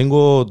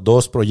 tengo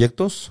 2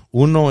 proyectos.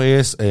 Uno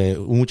es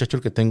un muchacho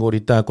el que tengo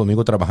ahorita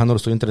conmigo trabajando, lo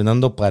estoy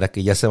entrenando para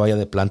que ya se vaya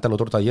de planta al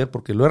otro taller,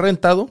 porque lo he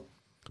rentado,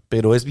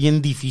 pero es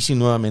bien difícil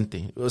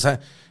nuevamente. O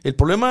sea, el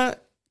problema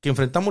que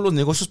enfrentamos los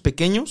negocios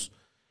pequeños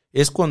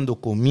es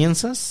cuando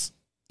comienzas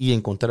y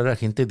encontrar a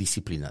gente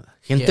disciplinada,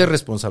 gente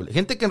responsable,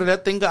 gente que en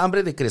realidad tenga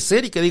hambre de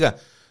crecer y que diga,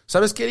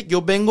 ¿sabes qué, Erick?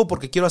 Yo vengo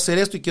porque quiero hacer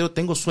esto y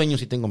tengo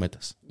sueños y tengo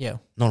metas.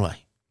 No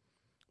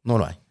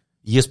lo hay.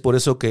 Y es por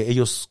eso que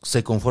ellos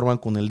se conforman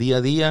con el día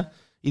a día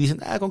y dicen,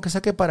 con que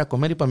saque para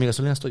comer y para mi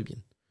gasolina estoy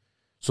bien.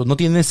 No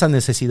tienen esa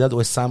necesidad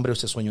o esa hambre o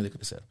ese sueño de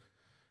crecer.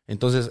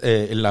 Entonces,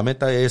 la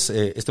meta es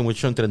este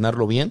muchacho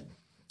entrenarlo bien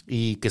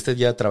y que esté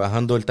ya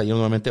trabajando el taller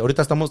nuevamente.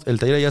 Ahorita el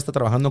taller ya está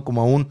trabajando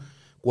como a un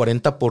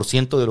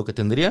 40% de lo que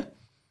tendría.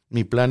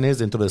 Mi plan es,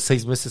 dentro de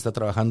 6 meses, estar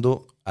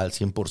trabajando al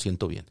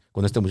 100% bien.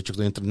 Con este muchacho que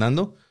estoy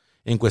entrenando.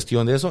 En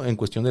cuestión de eso, en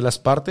cuestión de las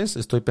partes,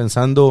 estoy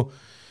pensando,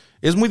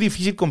 es muy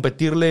difícil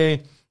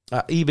competirle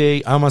a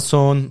eBay,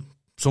 Amazon.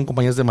 Son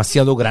compañías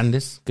demasiado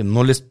grandes que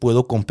no les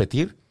puedo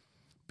competir.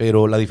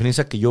 Pero la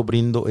diferencia que yo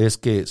brindo es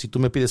que si tú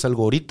me pides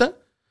algo ahorita,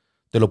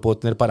 te lo puedo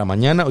tener para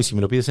mañana. O si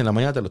me lo pides en la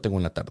mañana, te lo tengo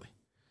en la tarde.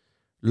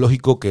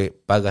 Lógico que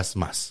pagas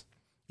más.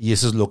 Y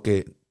eso es lo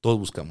que todos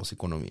buscamos,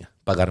 economía,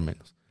 pagar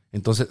menos.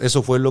 Entonces,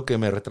 eso fue lo que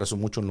me retrasó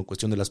mucho en la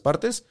cuestión de las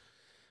partes,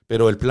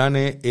 pero el plan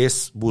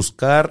es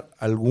buscar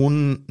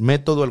algún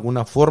método,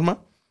 alguna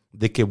forma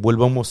de que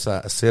volvamos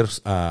a ser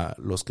a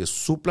los que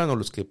suplan o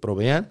los que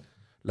provean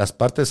las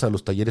partes a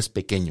los talleres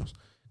pequeños,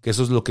 que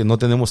eso es lo que no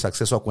tenemos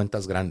acceso a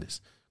cuentas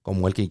grandes,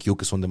 como el KQ,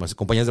 que son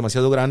compañías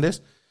demasiado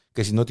grandes,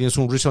 que si no tienes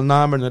un resale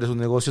number, no eres un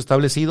negocio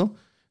establecido,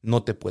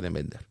 no te pueden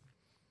vender.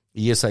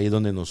 Y es ahí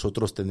donde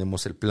nosotros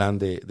tenemos el plan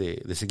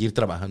de seguir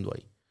trabajando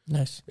ahí.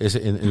 Nice. Es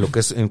en lo que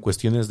es en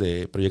cuestiones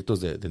de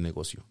proyectos de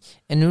negocio.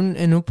 En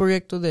un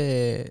proyecto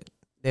de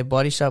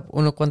body shop,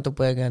 ¿uno cuánto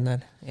puede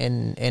ganar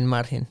en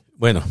margen?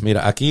 Bueno,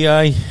 mira, aquí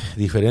hay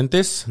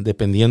diferentes,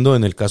 dependiendo,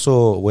 en el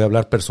caso, voy a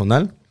hablar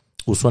personal.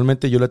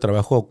 Usualmente yo le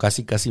trabajo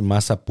casi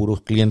más a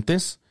puros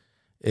clientes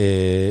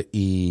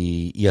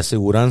y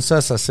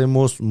aseguranzas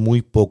hacemos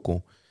muy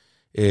poco.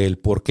 ¿El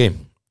por qué?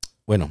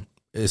 Bueno,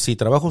 si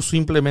trabajo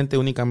simplemente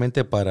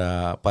únicamente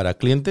para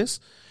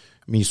clientes,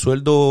 mi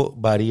sueldo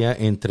varía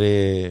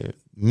entre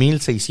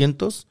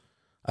 $1,600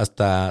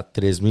 hasta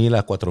 $3,000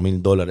 a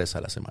 $4,000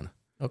 a la semana.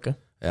 Okay.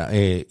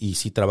 Y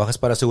si trabajas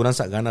para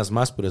aseguranza, ganas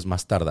más, pero es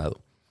más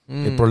tardado.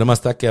 El problema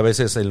está que a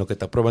veces en lo que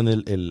te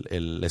aprueban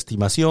la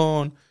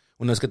estimación,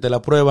 una vez que te la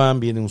aprueban,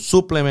 viene un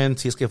supplement,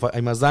 si es que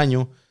hay más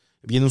daño,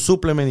 viene un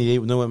supplement y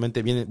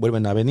nuevamente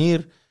vuelven a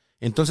venir.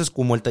 Entonces,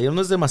 como el taller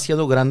no es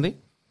demasiado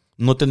grande,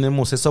 no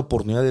tenemos esa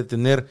oportunidad de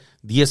tener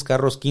 10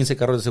 carros, 15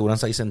 carros de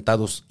seguridad ahí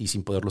sentados y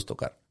sin poderlos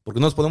tocar.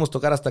 Porque no los podemos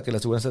tocar hasta que la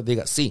seguridad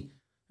diga sí,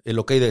 el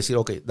ok de decir,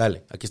 ok,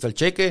 dale, aquí está el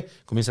cheque,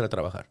 comienza a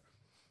trabajar.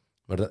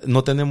 ¿Verdad?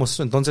 No tenemos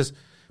eso. Entonces,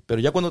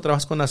 pero ya cuando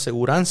trabajas con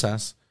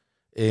aseguranzas,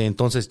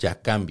 entonces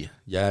ya cambia.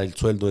 Ya el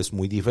sueldo es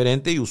muy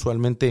diferente y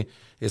usualmente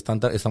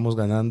estamos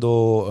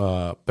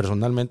ganando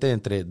personalmente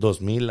entre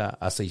 $2,000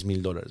 a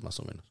 $6,000 más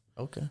o menos.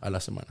 Okay. A la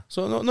semana.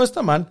 No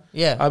está mal.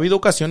 Yeah. Ha habido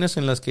ocasiones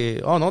en las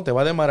que, no, te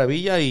va de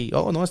maravilla y,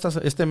 no,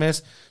 este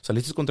mes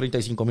saliste con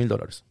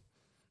 $35,000.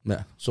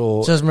 Yeah.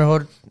 Es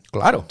mejor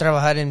claro.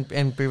 Trabajar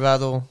en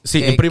privado.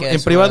 Sí, en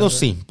privado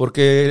sí,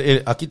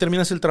 porque aquí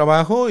terminas el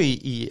trabajo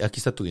y aquí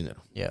está tu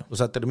dinero. Yeah. O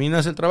sea,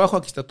 terminas el trabajo,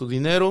 aquí está tu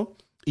dinero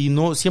y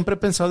no siempre he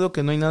pensado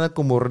que no hay nada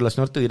como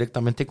relacionarte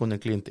directamente con el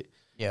cliente.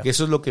 Yeah. Que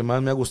eso es lo que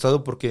más me ha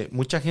gustado porque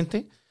mucha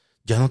gente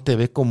ya no te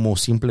ve como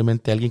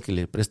simplemente alguien que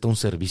le presta un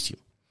servicio.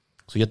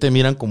 Ya te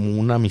miran como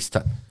una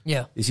amistad.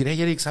 Yeah. Decir,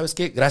 hey, Erick, ¿sabes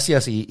qué?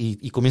 Gracias.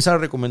 Y comienza la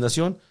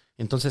recomendación.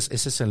 Entonces,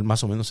 ese es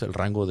más o menos el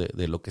rango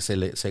de lo que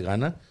se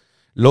gana.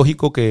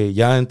 Lógico que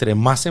ya entre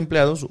más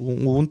empleados,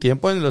 hubo un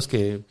tiempo en los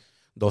que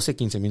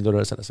 $12,000,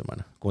 $15,000 a la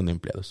semana con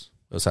empleados.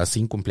 O sea,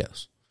 5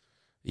 empleados.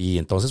 Y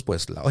entonces,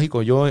 pues,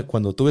 lógico, yo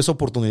cuando tuve esa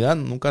oportunidad,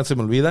 nunca se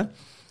me olvida.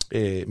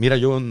 Mira,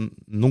 yo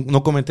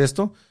no comenté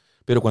esto,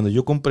 pero cuando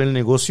yo compré el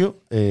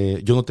negocio,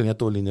 yo no tenía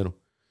todo el dinero.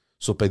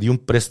 Pedí un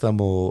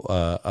préstamo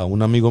a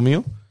un amigo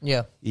mío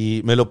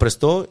y me lo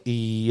prestó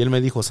y él me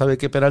dijo, ¿sabe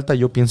qué, Peralta?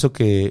 Yo pienso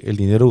que el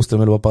dinero usted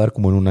me lo va a pagar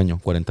como en un año.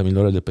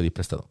 $40,000 le pedí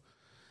prestado.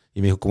 Y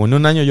me dijo, como en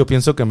un año yo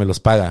pienso que me los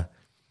paga.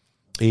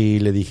 Y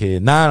le dije,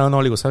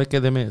 no. Le digo, ¿sabe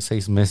qué? Deme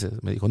 6 meses.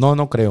 Me dijo,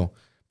 no creo.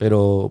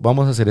 Pero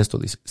vamos a hacer esto.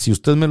 Dice, si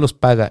usted me los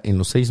paga en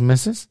los 6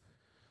 meses,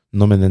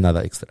 no me dé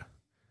nada extra.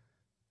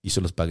 Y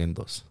se los pagué en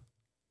 2.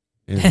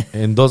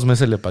 En 2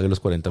 meses le pagué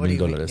los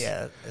 $40,000.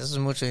 Yeah, eso es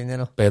mucho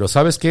dinero. Pero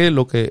 ¿sabes qué?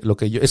 Lo que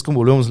yo... Es como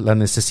volvemos, la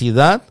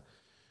necesidad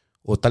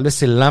o tal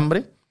vez el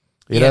hambre.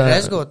 Y el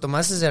riesgo,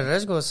 tomaste el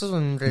riesgo. Eso es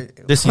un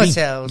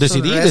riesgo,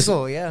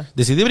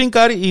 decidí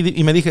brincar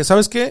y me dije,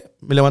 ¿sabes qué?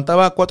 Me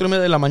levantaba a 4:30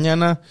 de la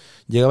mañana,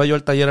 llegaba yo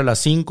al taller a las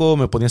 5,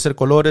 me ponía a hacer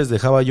colores,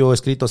 dejaba yo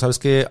escrito, ¿sabes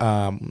qué?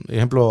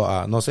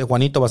 Ejemplo, no sé,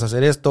 Juanito vas a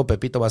hacer esto,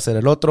 Pepito va a hacer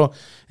el otro,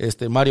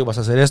 Mario vas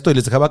a hacer esto, y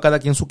les dejaba a cada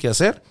quien su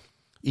quehacer.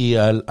 Y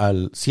al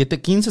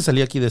 7:15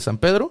 salí aquí de San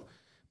Pedro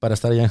para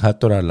estar allá en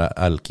Hathor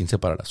al 15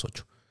 para las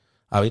 8.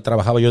 Ahí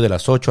trabajaba yo de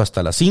las 8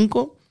 hasta las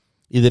 5,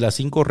 y de las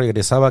 5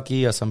 regresaba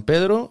aquí a San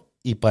Pedro,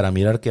 y para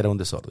mirar que era un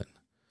desorden.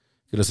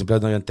 Que los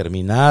empleados no habían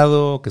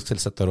terminado, que es que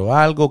les atoró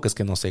algo, que es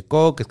que no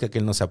secó, que es que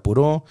aquel no se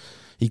apuró,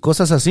 y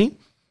cosas así.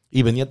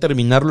 Y venía a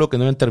terminar lo que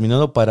no habían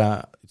terminado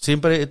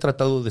siempre he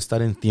tratado de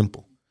estar en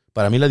tiempo.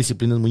 Para mí la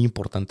disciplina es muy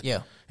importante.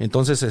 Yeah.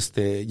 Entonces,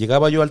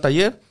 llegaba yo al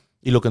taller,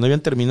 y lo que no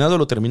habían terminado,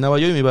 lo terminaba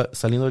yo, y me iba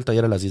saliendo del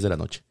taller a las 10 de la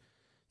noche.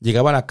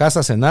 Llegaba a la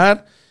casa a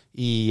cenar,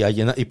 y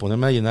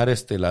ponerme a llenar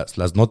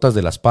las notas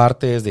de las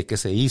partes, de qué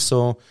se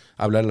hizo,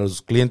 hablar a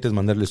los clientes,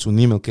 mandarles un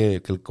email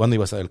cuándo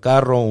iba a salir el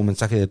carro, un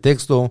mensaje de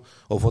texto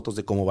o fotos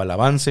de cómo va el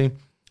avance,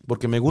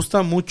 porque me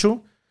gusta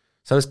mucho.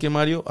 ¿Sabes qué,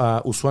 Mario?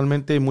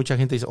 Usualmente mucha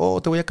gente dice,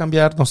 te voy a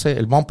cambiar, no sé,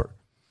 el bumper,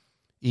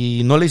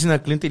 y no le dicen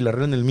al cliente y le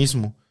arreglan el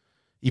mismo,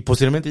 y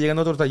posteriormente llegan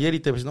a otro taller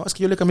y te dicen, no, es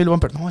que yo le cambié el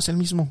bumper. No, es el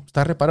mismo,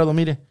 está reparado,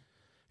 mire.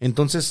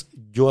 Entonces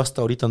yo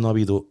hasta ahorita no ha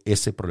habido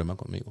ese problema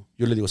conmigo.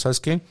 Yo le digo, ¿sabes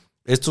qué?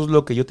 Esto es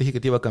lo que yo te dije que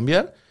te iba a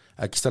cambiar.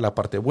 Aquí está la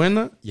parte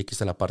buena y aquí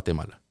está la parte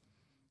mala.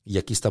 Y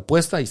aquí está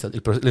puesta.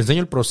 Le enseño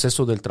el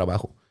proceso del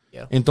trabajo.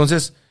 Yeah.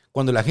 Entonces,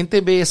 cuando la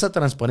gente ve esa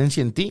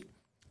transparencia en ti,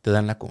 te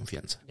dan la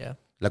confianza. Yeah.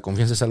 La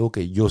confianza es algo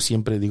que yo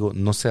siempre digo,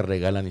 no se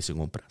regala ni se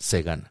compra,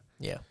 se gana.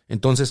 Yeah.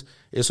 Entonces,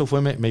 eso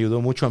me ayudó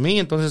mucho a mí.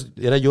 Entonces,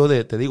 era yo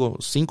te digo,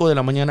 5 de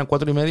la mañana,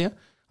 4:30,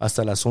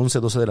 hasta las 11,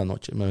 12 de la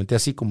noche. Me aventé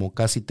así como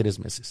casi 3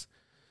 meses.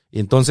 Y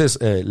entonces,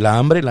 la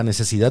hambre, la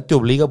necesidad te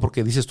obliga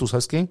porque dices tú,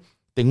 ¿sabes qué?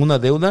 Tengo una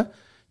deuda,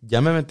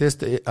 ya me metí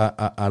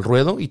al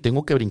ruedo y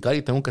tengo que brincar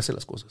y tengo que hacer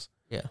las cosas.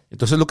 Yeah.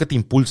 Entonces es lo que te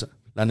impulsa,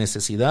 la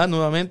necesidad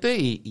nuevamente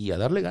y a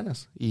darle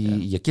ganas.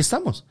 Y aquí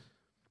estamos.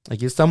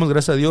 Aquí estamos,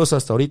 gracias a Dios,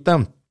 hasta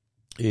ahorita.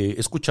 He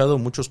escuchado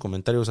muchos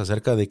comentarios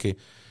acerca de que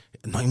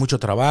no hay mucho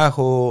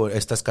trabajo,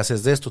 esta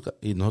escasez de esto,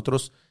 y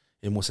nosotros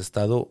hemos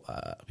estado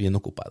bien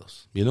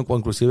ocupados.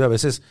 Inclusive a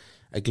veces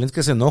hay clientes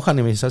que se enojan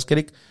y me dicen, ¿sabes qué,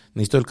 Erick?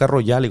 Necesito el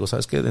carro ya. Le digo,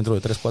 ¿sabes qué? Dentro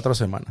de 3-4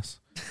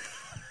 semanas.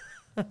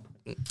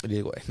 Y le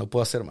digo, no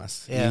puedo hacer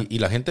más. Yeah. Y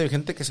la gente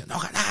que se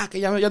enoja, que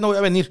ya no voy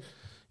a venir.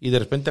 Y de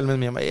repente al mes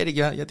me llama, Erick,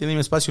 ya tiene mi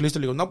espacio listo.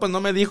 Le digo, no, pues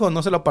no me dijo,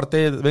 no se lo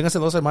aparté, véngase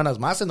 2 semanas,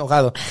 más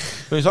enojado.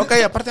 Me dice, ok,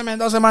 apárteme en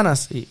 2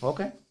 semanas. Y,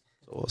 ok.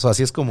 O sea,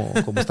 así es como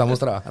estamos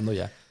trabajando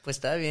ya. Pues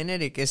está bien,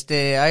 Erick.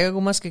 ¿Hay algo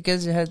más que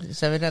quieres dejar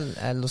saber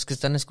a los que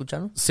están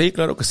escuchando? Sí,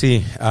 claro que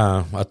sí.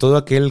 A todo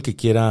aquel que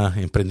quiera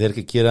emprender,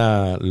 que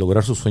quiera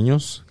lograr sus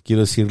sueños,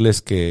 quiero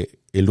decirles que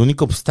el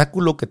único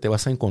obstáculo que te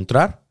vas a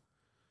encontrar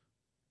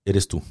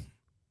eres tú.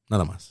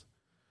 Nada más.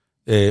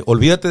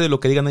 Olvídate de lo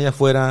que digan allá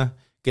afuera,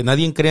 que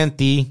nadie crea en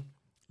ti.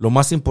 Lo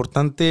más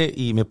importante,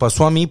 y me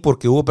pasó a mí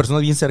porque hubo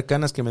personas bien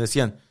cercanas que me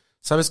decían,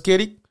 ¿sabes qué,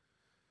 Erick?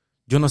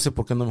 Yo no sé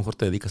por qué no mejor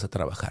te dedicas a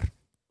trabajar.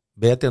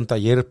 Véate a un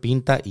taller,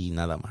 pinta y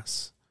nada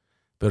más.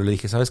 Pero le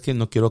dije, ¿sabes qué?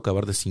 No quiero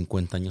acabar de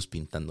 50 años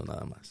pintando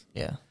nada más.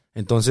 Yeah.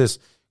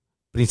 Entonces,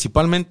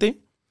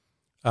 principalmente,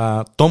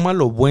 toma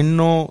lo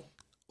bueno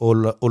o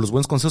los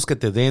buenos consejos que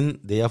te den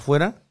de allá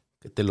afuera,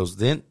 que te los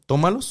den,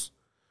 tómalos.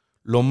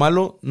 Lo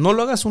malo, no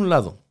lo hagas a un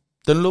lado.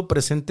 Tenlo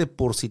presente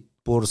por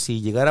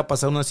si llegara a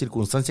pasar una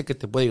circunstancia que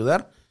te puede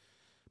ayudar.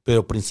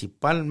 Pero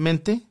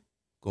principalmente,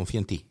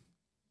 confía en ti.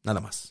 Nada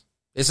más.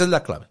 Esa es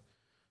la clave.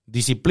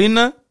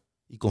 Disciplina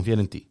y confiar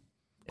en ti.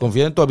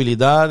 Confiar en tu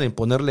habilidad, en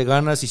ponerle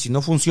ganas. Y si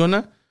no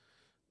funciona,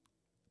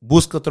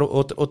 busca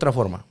otra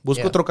forma.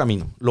 Busca otro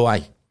camino. Lo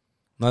hay.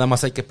 Nada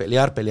más hay que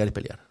pelear.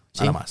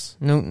 Nada más.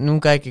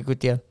 Nunca hay que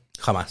cuitear.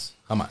 Jamás.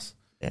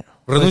 Yeah.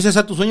 Renuncias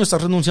a tus sueños,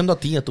 estás renunciando a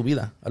ti, a tu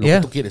vida, a lo que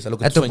tú quieres, a lo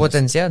que tú tu sueñas.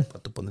 potencial. A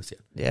tu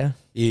potencial. Yeah.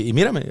 Y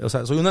mírame, o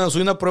sea, soy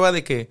una prueba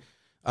de que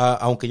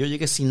aunque yo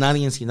llegue sin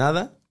nadie, sin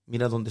nada,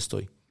 mira dónde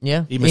estoy.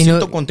 Yeah. Y me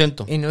siento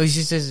contento. Y no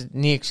hiciste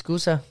ni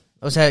excusa.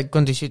 O sea,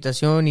 con tu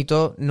situación y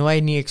todo, no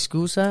hay ni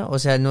excusa. O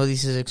sea, no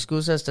dices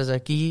excusa, estás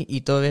aquí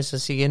y todavía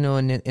estás siguiendo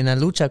en la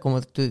lucha,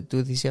 como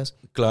tú decías.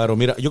 Claro,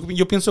 mira,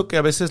 yo pienso que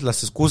a veces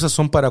las excusas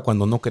son para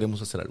cuando no queremos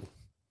hacer algo.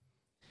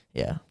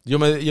 Yeah. Yo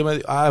me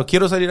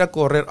quiero salir a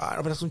correr.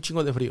 Pero es un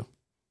chingo de frío.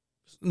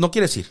 No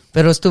quieres ir.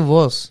 Pero es tu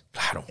voz.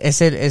 Claro.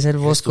 Es el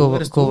voz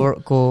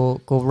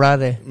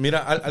cobrada.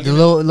 Mira,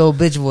 Low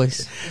bitch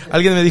voice.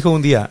 Alguien me dijo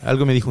un día,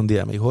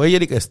 me dijo, hey,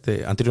 Erick,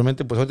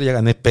 anteriormente, pues ahorita ya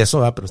gané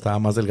peso, pero estaba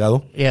más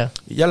delgado. Yeah.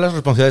 Y ya las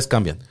responsabilidades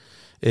cambian.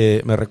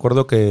 Me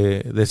recuerdo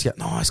que decía,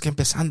 no, es que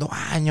empezando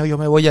año yo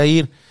me voy a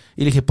ir.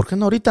 Y le dije, ¿por qué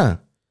no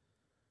ahorita?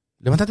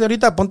 Levántate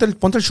ahorita, ponte el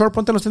short,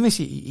 ponte los tenis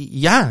y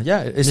ya.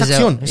 Es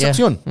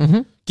acción.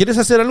 Uh-huh. ¿Quieres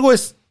hacer algo?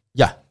 Es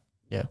ya.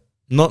 Yeah.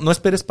 No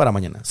esperes para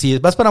mañana. Si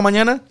vas para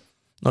mañana,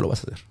 no lo vas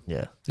a hacer.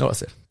 Yeah. No lo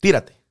vas a hacer.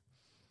 Tírate.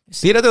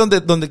 Tírate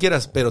donde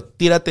quieras, pero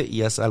tírate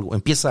y haz algo.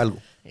 Empieza algo.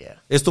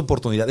 Yeah. Es tu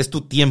oportunidad, es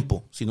tu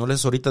tiempo. Si no lo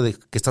haces ahorita de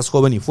que estás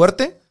joven y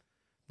fuerte,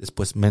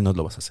 después menos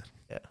lo vas a hacer.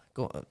 Yeah.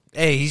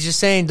 Hey, he's just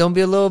saying, don't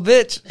be a little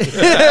bitch.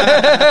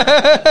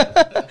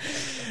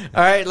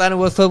 All right, Lana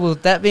Wolfwood.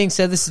 With that being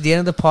said, this is the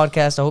end of the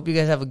podcast. I hope you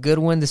guys have a good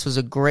one. This was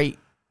a great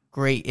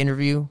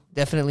interview.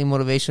 Definitely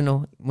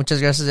motivational. Muchas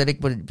gracias,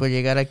 Eric, por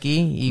llegar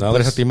aquí. Y no,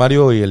 gracias a ti,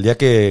 Mario. Y el día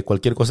que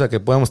cualquier cosa que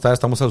podamos estar,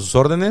 estamos a sus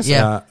órdenes.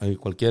 Yeah.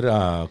 Cualquier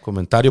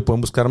comentario pueden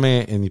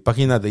buscarme en mi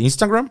página de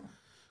Instagram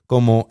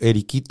como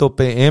Eriquito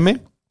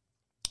PM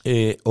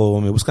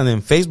o me buscan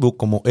en Facebook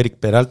como Erick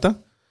Peralta.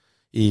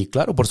 Y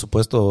claro, por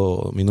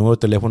supuesto, mi número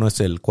de teléfono es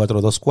el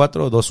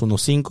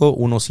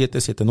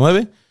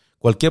 424-215-1779.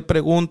 Cualquier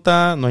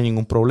pregunta, no hay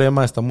ningún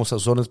problema. Estamos a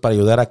sus órdenes para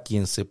ayudar a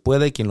quien se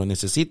pueda y quien lo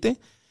necesite.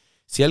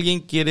 Si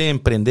alguien quiere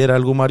emprender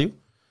algo, Mario,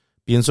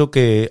 pienso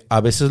que a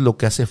veces lo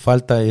que hace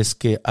falta es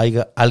que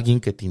haya alguien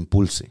que te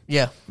impulse.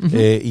 Yeah.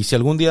 Y si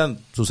algún día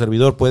su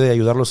servidor puede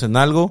ayudarlos en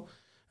algo,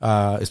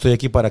 estoy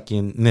aquí para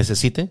quien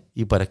necesite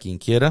y para quien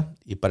quiera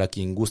y para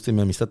quien guste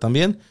mi amistad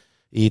también.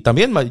 Y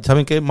también,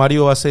 ¿saben qué?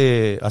 Mario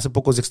hace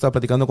pocos días que estaba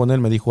platicando con él,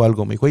 me dijo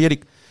algo. Me dijo, oye,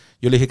 Eric,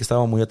 yo le dije que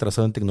estaba muy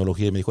atrasado en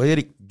tecnología. Y me dijo, oye,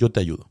 Eric, yo te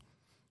ayudo.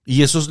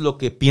 Y eso es lo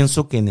que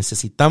pienso que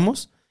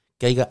necesitamos,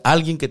 que haya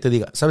alguien que te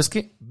diga, ¿sabes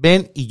qué?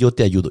 Ven y yo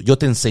te ayudo, yo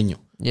te enseño.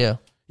 Yeah.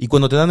 Y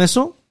cuando te dan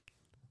eso,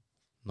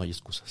 no hay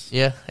excusas.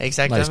 Yeah,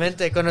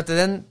 exactamente. Cuando te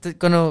dan,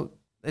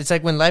 it's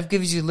like when life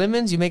gives you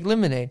lemons, you make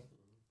lemonade.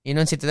 You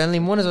know, si te dan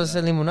limones, vas a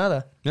hacer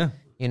limonada. Yeah.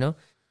 You know?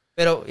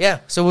 Pero,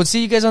 yeah, so we'll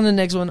see you guys on the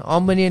next one. All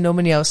money and no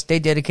money out. Stay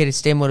dedicated,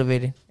 stay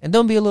motivated. And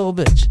don't be a little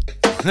bitch.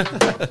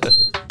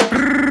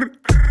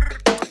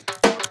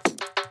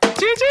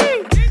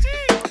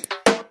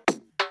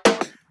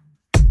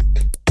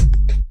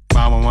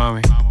 Vamos,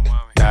 mami.